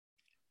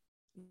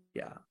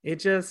 Yeah, it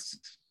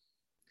just.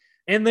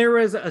 And there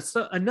was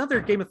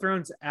another Game of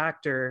Thrones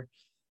actor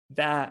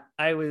that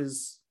I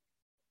was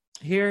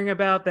hearing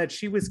about, that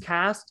she was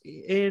cast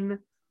in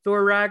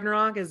Thor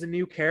Ragnarok as a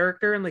new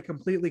character, and they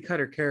completely cut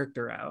her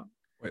character out.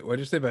 Wait, what did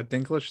you say about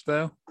Dinklage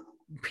though?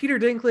 Peter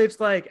Dinklage,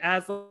 like,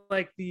 as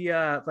like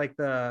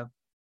the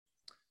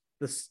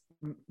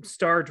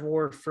Star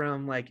Dwarf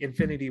from like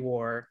Infinity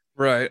War.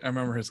 Right, I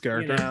remember his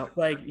character. You know,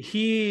 like,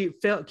 he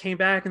came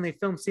back and they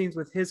filmed scenes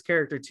with his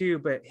character too,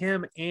 but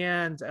him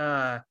and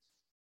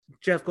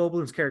Jeff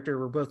Goldblum's character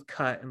were both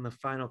cut in the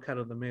final cut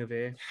of the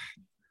movie. It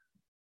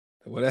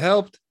would have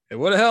helped. It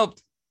would have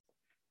helped.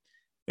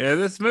 Yeah,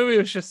 this movie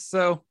was just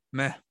so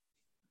meh.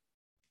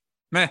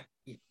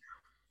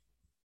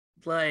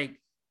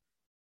 Like,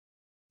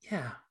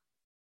 yeah,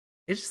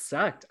 it just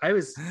sucked. I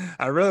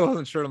really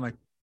wasn't sure. I'm like,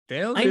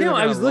 Dale. I know.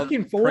 I was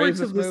looking forward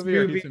to this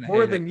movie movie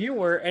more than you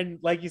were, and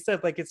like you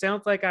said, like, it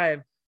sounds like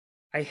I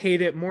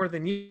hate it more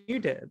than you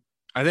did.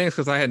 I think it's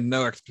because I had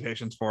no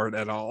expectations for it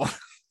at all.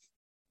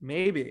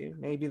 Maybe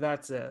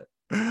that's it.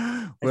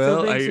 Well, I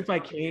still think if I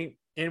came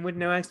and with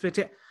no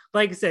expectation.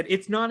 Like I said,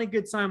 it's not a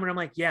good sign when I'm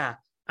like, yeah,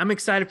 I'm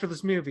excited for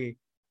this movie.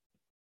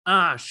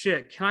 Ah,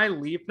 shit. Can I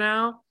leave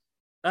now?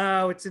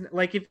 Oh,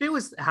 like if it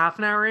was half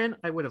an hour in,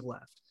 I would have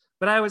left.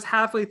 But I was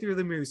halfway through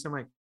the movie, so I'm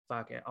like,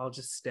 fuck it. I'll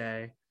just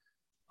stay.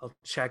 I'll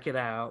check it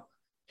out.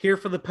 Here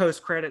for the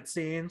post-credit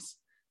scenes.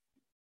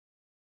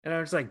 And I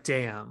was like,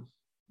 damn.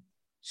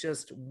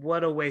 Just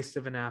what a waste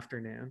of an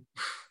afternoon.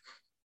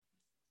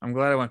 I'm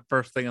glad I went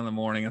first thing in the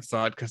morning and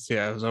saw it because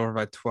yeah, it was over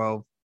by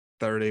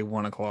 12:30,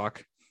 1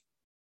 o'clock.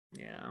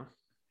 Yeah.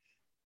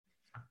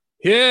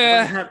 Yeah.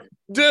 Went and had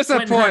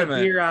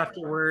Disappointment. a beer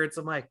afterwards.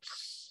 I'm like,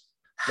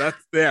 That's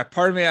yeah.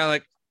 Part of me, I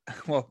like.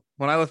 Well,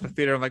 when I left the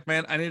theater, I'm like,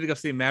 man, I need to go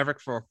see Maverick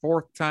for a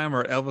fourth time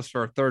or Elvis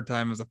for a third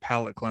time as a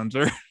palate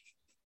cleanser.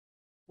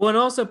 well, and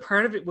also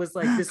part of it was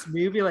like this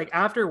movie, like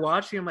after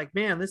watching, I'm like,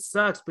 man, this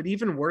sucks. But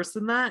even worse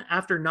than that,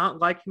 after not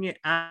liking it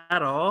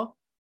at all,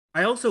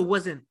 I also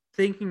wasn't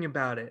thinking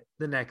about it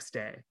the next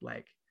day.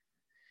 Like,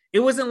 it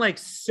wasn't like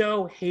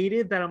so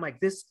hated that I'm like,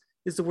 this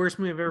is the worst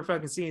movie I've ever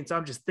fucking seen. So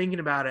I'm just thinking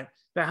about it,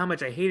 about how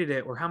much I hated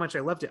it or how much I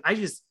loved it. I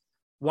just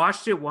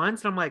watched it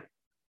once and I'm like,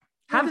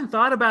 haven't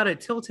thought about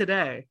it till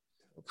today.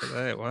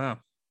 Today, wow.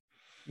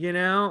 You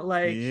know,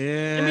 like,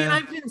 yeah. I mean,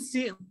 I've been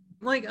seeing,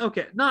 like,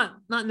 okay, not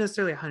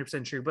necessarily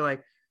 100% true, but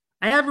like,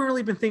 I haven't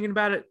really been thinking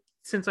about it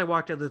since I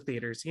walked out of the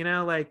theaters. You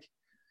know, like,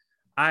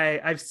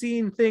 I've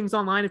seen things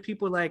online of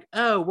people like,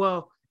 oh,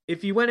 well,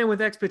 if you went in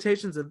with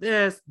expectations of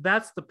this,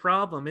 that's the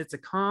problem. It's a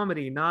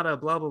comedy, not a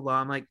blah, blah, blah.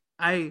 I'm like,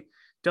 I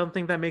don't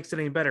think that makes it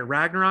any better.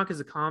 Ragnarok is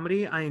a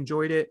comedy. I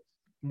enjoyed it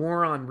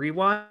more on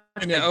rewatch.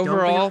 And yeah,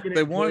 overall,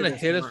 they wanted to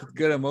hit us with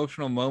good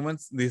emotional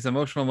moments. These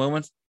emotional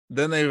moments,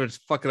 then they would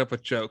just fuck it up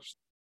with jokes.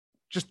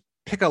 Just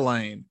pick a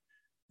lane.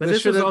 But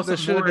this should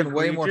have been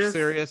way more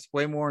serious,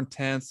 way more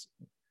intense.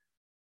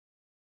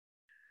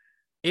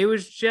 It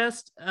was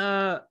just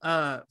it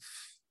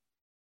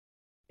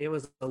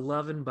was a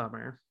love and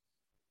bummer.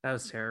 That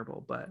was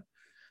terrible. But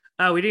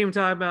we didn't even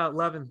talk about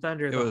Love and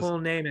Thunder. The whole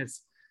name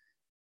is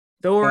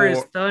Thor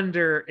is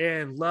Thunder,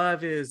 and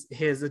Love is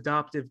his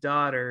adoptive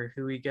daughter,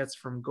 who he gets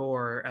from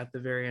Gore at the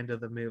very end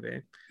of the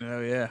movie.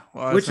 Oh yeah,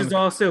 well, which is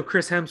also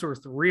Chris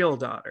Hemsworth's real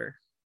daughter.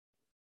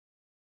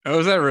 Oh,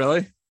 is that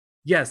really?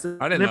 Yes, I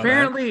didn't and know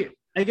apparently, that.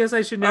 I guess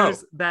I should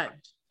notice that.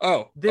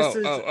 This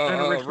is an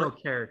original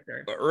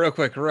character. Real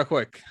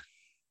quick.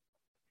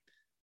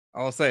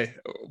 I'll say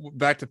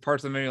back to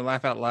parts that made me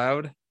laugh out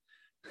loud.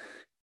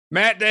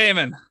 Matt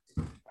Damon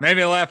made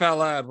me laugh out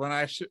loud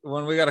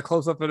when we got a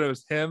close up and it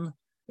was him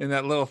in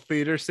that little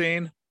theater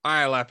scene.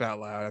 I laughed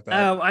out loud at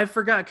that. Oh, I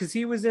forgot because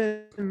he was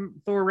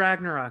in Thor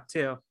Ragnarok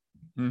too,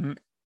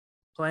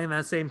 playing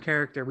that same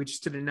character. We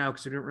just didn't know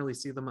because we didn't really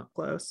see them up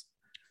close.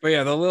 But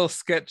yeah, the little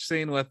sketch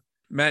scene with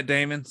Matt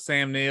Damon,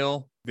 Sam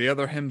Neill, the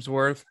other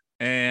Hemsworth,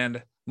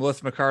 and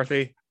Melissa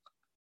McCarthy.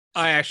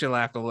 I actually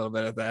laughed a little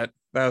bit at that.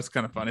 That was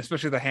kind of funny,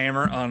 especially the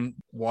hammer on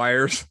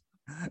wires.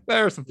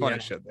 There was some funny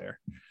shit there.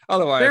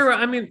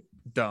 Otherwise,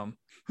 dumb.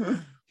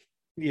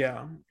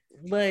 Yeah,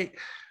 like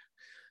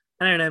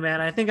I don't know,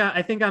 man. I think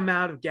I'm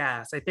out of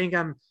gas. I think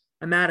I'm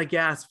out of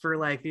gas for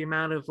like the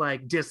amount of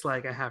like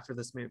dislike I have for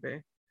this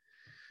movie.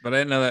 But I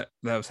didn't know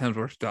that was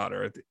Hemsworth's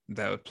daughter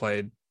that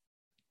played.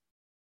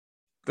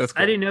 That's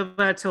cool. I didn't know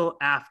that till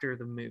after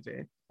the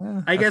movie.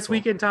 I guess we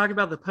can talk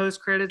about the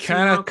post credits.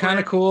 Kind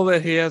of cool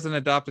that he has an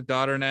adopted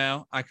daughter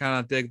now. I kind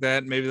of dig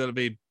that. Maybe that'll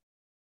be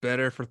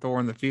better for Thor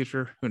in the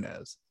future. Who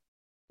knows?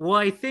 Well,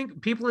 I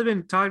think people have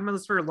been talking about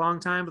this for a long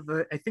time,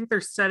 but I think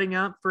they're setting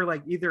up for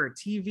like either a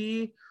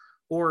TV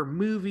or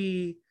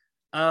movie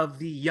of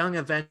the Young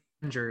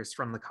Avengers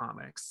from the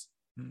comics.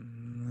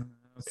 Okay.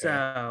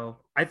 So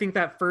I think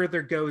that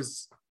further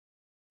goes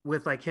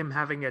with like him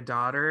having a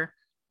daughter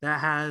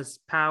that has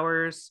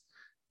powers.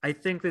 I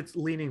think that's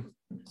leaning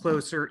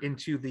closer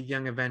into the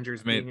Young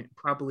Avengers being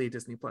probably a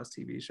Disney Plus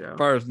TV show. As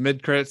far as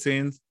mid-credit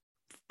scenes,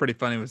 pretty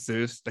funny with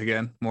Zeus.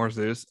 Again, more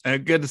Zeus.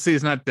 And good to see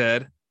he's not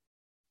dead.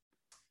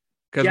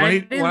 Because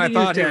when I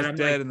thought he was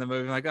dead in the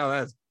movie, I'm like, oh,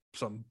 that's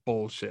some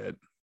bullshit.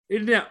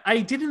 No,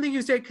 I didn't think he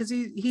was dead because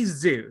he's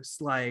Zeus.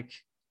 Like,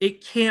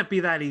 it can't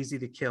be that easy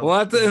to kill.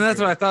 Well, and that's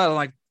what I thought. I'm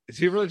like, is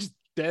he really just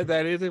dead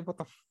that easy? What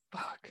the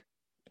fuck?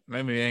 It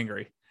made me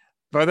angry.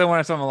 But then when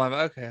I saw him alive,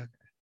 okay.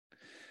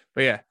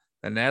 But yeah,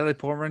 then Natalie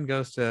Portman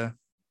goes to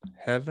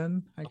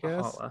heaven, I guess.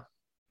 Valhalla.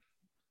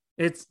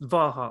 It's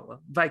Valhalla,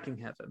 Viking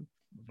heaven.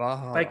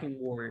 Valhalla. Viking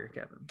warrior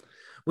heaven.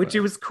 Which it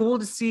was cool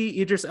to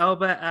see Idris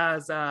Elba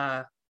as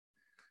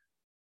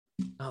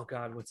oh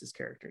god, what's his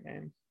character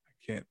name? I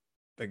can't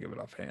think of it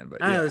offhand,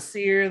 but the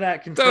seer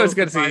that can. It's always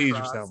good to see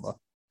Idris Elba.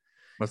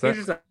 What's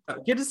that?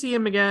 Good to see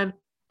him again.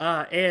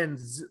 And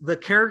the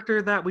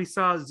character that we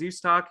saw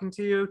Zeus talking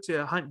to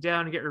hunt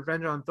down and get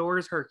revenge on Thor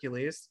is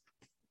Hercules.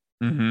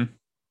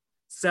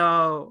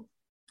 So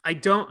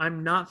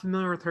I'm not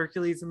familiar with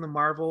Hercules in the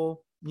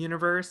Marvel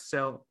universe.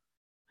 So,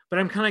 but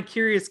I'm kind of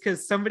curious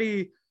because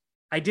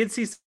I did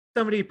see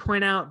somebody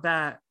point out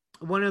that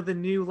one of the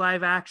new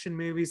live action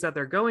movies that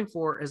they're going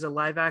for is a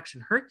live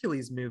action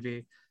Hercules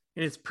movie.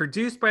 And it's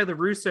produced by the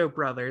Russo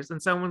brothers.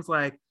 And someone's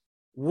like,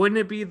 wouldn't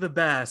it be the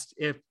best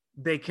if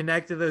they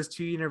connected those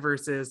two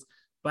universes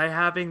by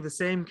having the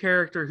same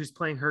character who's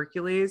playing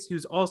Hercules,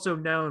 who's also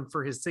known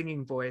for his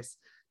singing voice,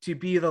 to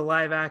be the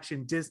live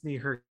action Disney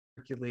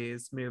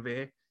Hercules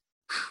movie?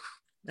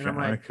 And I'm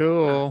like,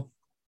 cool.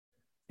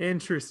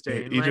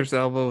 Interesting. Idris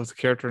Elba was a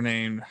character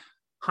named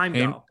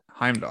Heimdall.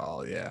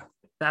 Heimdall, yeah.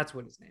 That's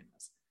what his name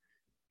is.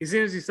 As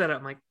soon as you said it,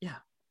 I'm like, yeah,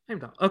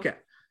 Heimdall. Okay.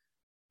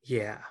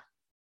 Yeah.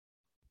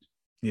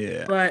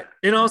 Yeah. But,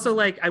 and also,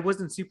 like, I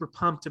wasn't super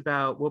pumped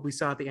about what we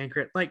saw at the end.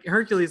 Like,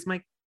 Hercules, I'm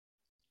like,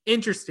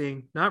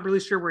 interesting. Not really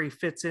sure where he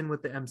fits in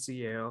with the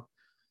MCU.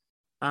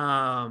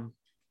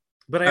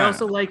 But I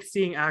also like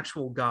seeing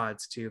actual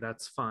gods too.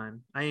 That's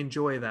fun. I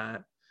enjoy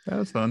that. That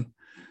was fun.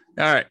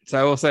 All right. So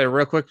I will say a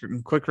real quick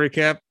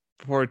recap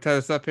before we tie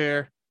this up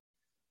here.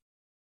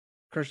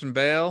 Christian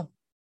Bale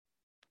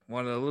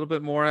wanted a little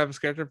bit more out of his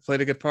character,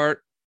 played a good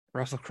part.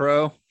 Russell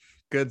Crowe,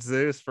 good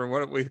Zeus. For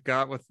what we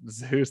got with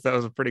Zeus, that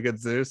was a pretty good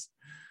Zeus.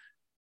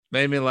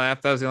 Made me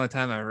laugh. That was the only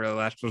time I really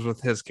laughed was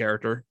with his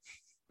character.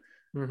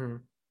 Mm-hmm.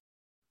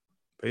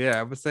 But yeah,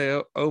 I would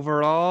say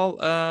overall,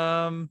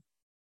 I'm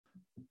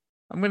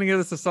gonna give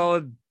this a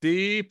solid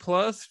D+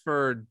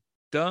 for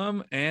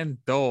dumb and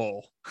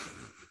dull.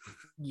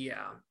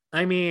 Yeah.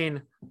 I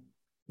mean,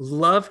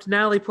 loved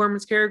Natalie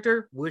Portman's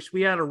character. Wish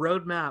we had a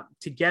roadmap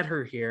to get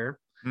her here.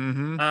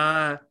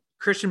 Mm-hmm.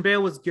 Christian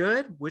Bale was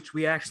good, which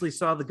we actually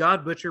saw the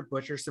God Butcher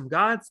butcher some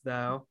gods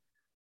though.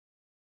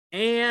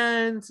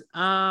 And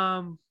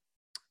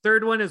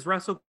third one is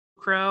Russell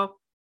Crowe.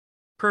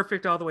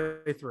 Perfect all the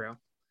way through.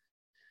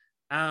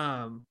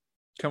 Come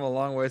a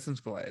long way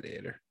since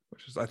Gladiator,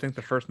 which is I think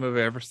the first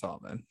movie I ever saw,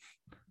 man.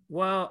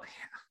 Well,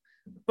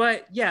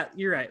 but yeah,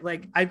 you're right.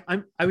 Like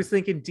I was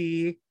thinking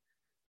D,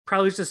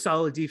 probably just a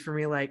solid D for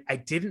me. Like I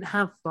didn't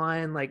have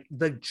fun. Like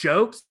the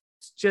jokes,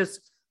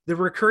 just the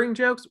recurring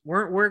jokes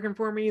weren't working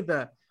for me.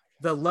 The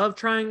love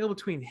triangle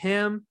between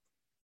him,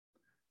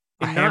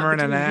 a hammer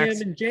and an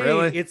axe. Him and Jane,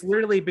 really? It's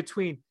literally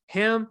between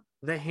him,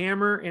 the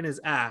hammer, and his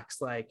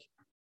axe. Like,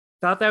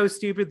 thought that was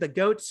stupid. The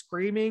goat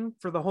screaming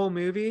for the whole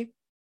movie.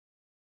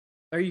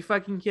 Are you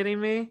fucking kidding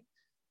me?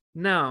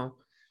 No.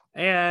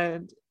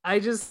 And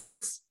I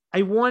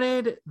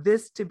wanted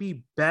this to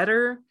be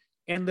better.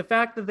 And the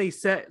fact that they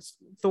set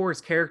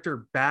Thor's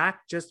character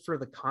back just for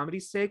the comedy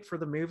sake for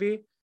the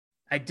movie,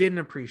 I didn't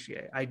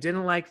appreciate. I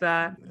didn't like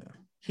that. Yeah.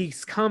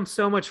 He's come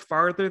so much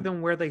farther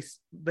than where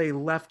they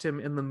left him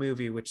in the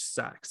movie, which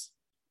sucks.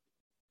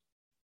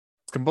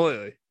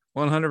 Completely.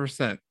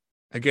 100%.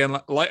 Again,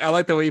 I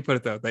like the way you put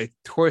it, though. They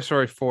Toy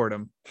Story 4'd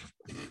him.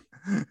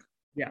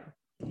 Yeah.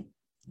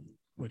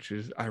 Which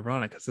is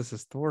ironic because this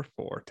is Thor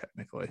 4,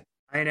 technically.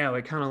 I know.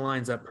 It kind of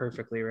lines up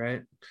perfectly,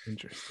 right?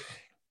 Interesting.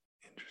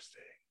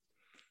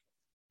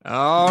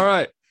 All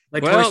right.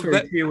 Like Toy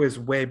Story 2 is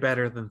way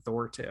better than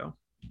Thor 2.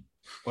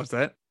 What's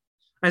that?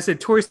 I said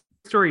Toy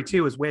Story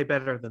 2 is way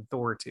better than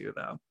Thor 2,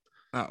 though.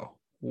 Oh,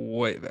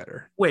 way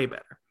better. Way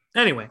better.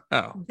 Anyway.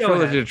 Oh,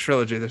 trilogy to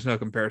trilogy. There's no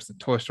comparison.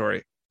 Toy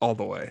Story all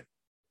the way.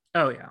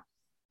 Oh, yeah.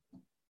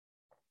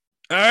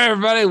 All right,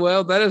 everybody.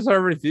 Well, that is our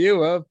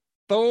review of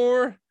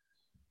Thor,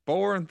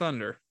 Thor and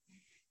Thunder.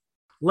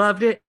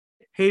 Loved it.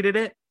 Hated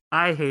it.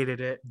 I hated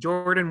it.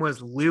 Jordan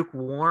was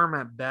lukewarm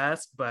at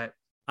best, but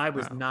I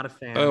was not a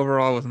fan.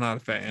 Overall, was not a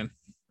fan.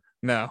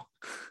 No.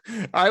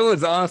 I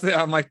was honestly,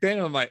 I'm like,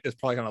 Daniel is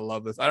probably going to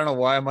love this. I don't know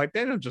why. I'm like,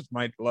 Daniel just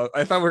might love.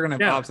 I thought we were going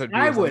to have opposite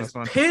views. I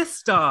was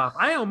pissed off.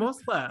 I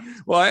almost left.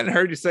 Well, I hadn't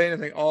heard you say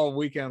anything all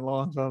weekend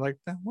long. So I'm like,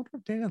 I wonder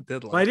if Daniel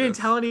did like I didn't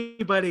tell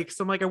anybody because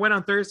I'm like, I went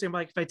on Thursday. I'm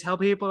like, if I tell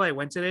people I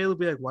went today, they'll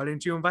be like, why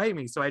didn't you invite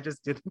me? So I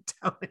just didn't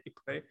tell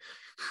anybody.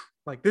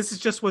 Like, this is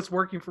just what's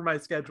working for my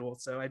schedule.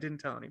 So I didn't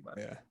tell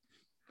anybody. Yeah.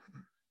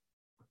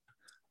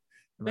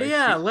 But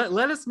yeah,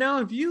 let us know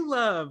if you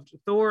loved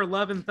Thor,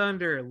 Love and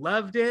Thunder.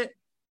 Loved it,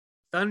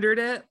 thundered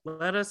it.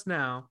 Let us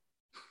know.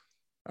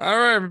 All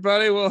right,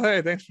 everybody. Well,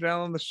 hey, thanks for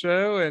downloading the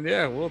show. And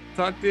yeah, we'll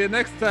talk to you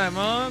next time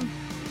on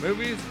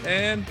Movies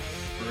and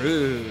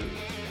Brews.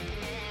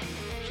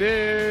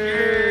 Cheers.